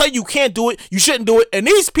that tell you can't do it, you shouldn't do it. And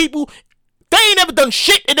these people, they ain't never done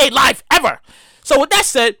shit in their life, ever. So with that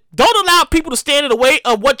said, don't allow people to stand in the way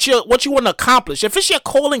of what you want to accomplish. If it's your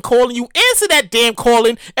calling, you answer that damn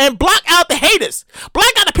calling and block out the haters. Block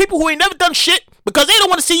out the people who ain't never done shit because they don't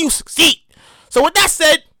want to see you succeed. So with that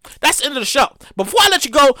said, That's the end of the show. Before I let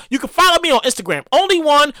you go, you can follow me on Instagram. Only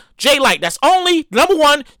one J Light. That's only number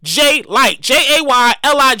one J Light.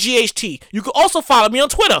 JAYLIGHT. You can also follow me on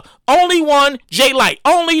Twitter. Only one J Light.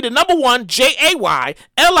 Only the number one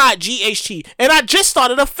JAYLIGHT. And I just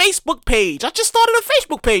started a Facebook page. Just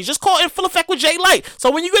call it Full Effect with J Light.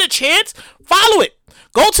 So when you get a chance, follow it.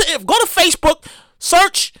 Go to Facebook,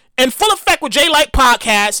 search and Full Effect with J Light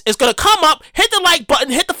podcast. It's gonna come up. Hit the like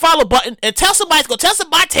button, hit the follow button, and tell somebody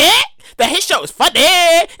that his show is funny.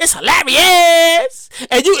 It's hilarious,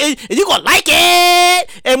 and you gonna like it.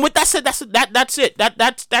 And with that said, that's it.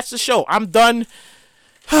 That's the show. I'm done.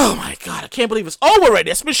 Oh my God, I can't believe it's over already.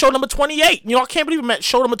 That's been show number 28. You know, I can't believe I'm at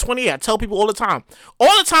show number 28. I tell people all the time.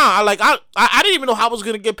 I didn't even know how I was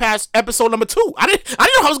gonna get past episode number 2. I didn't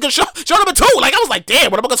know how I was gonna show number 2. Like, I was like,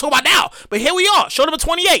 damn, what am I gonna talk about now? But here we are, show number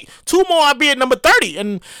 28. 2 more, I'll be at number 30.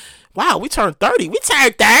 And wow, we turned 30. We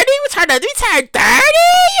turned 30. We turned 30.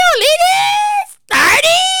 You ladies, 30.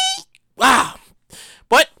 Wow.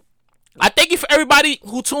 But I thank you for everybody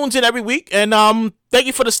who tunes in every week, and thank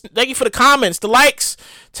you for the comments, the likes.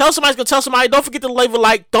 Tell somebody's gonna tell somebody. Don't forget to leave a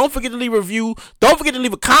like. Don't forget to leave a review. Don't forget to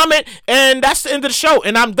leave a comment. And that's the end of the show.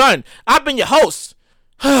 And I'm done. I've been your host.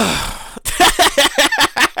 I've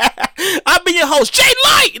been your host, J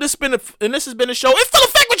Light. This has been the show. It's Full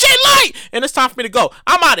Effect with J Light. And it's time for me to go.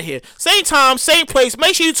 I'm out of here. Same time, same place.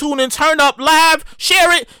 Make sure you tune in. Turn up, live,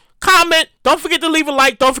 share it. Comment. Don't forget to leave a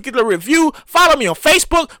like. Don't forget to review. Follow me on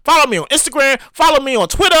Facebook. Follow me on Instagram. Follow me on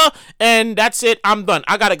Twitter. And that's it. I'm done.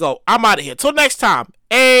 I gotta go. I'm out of here. Till next time.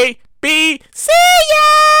 A, B, see ya!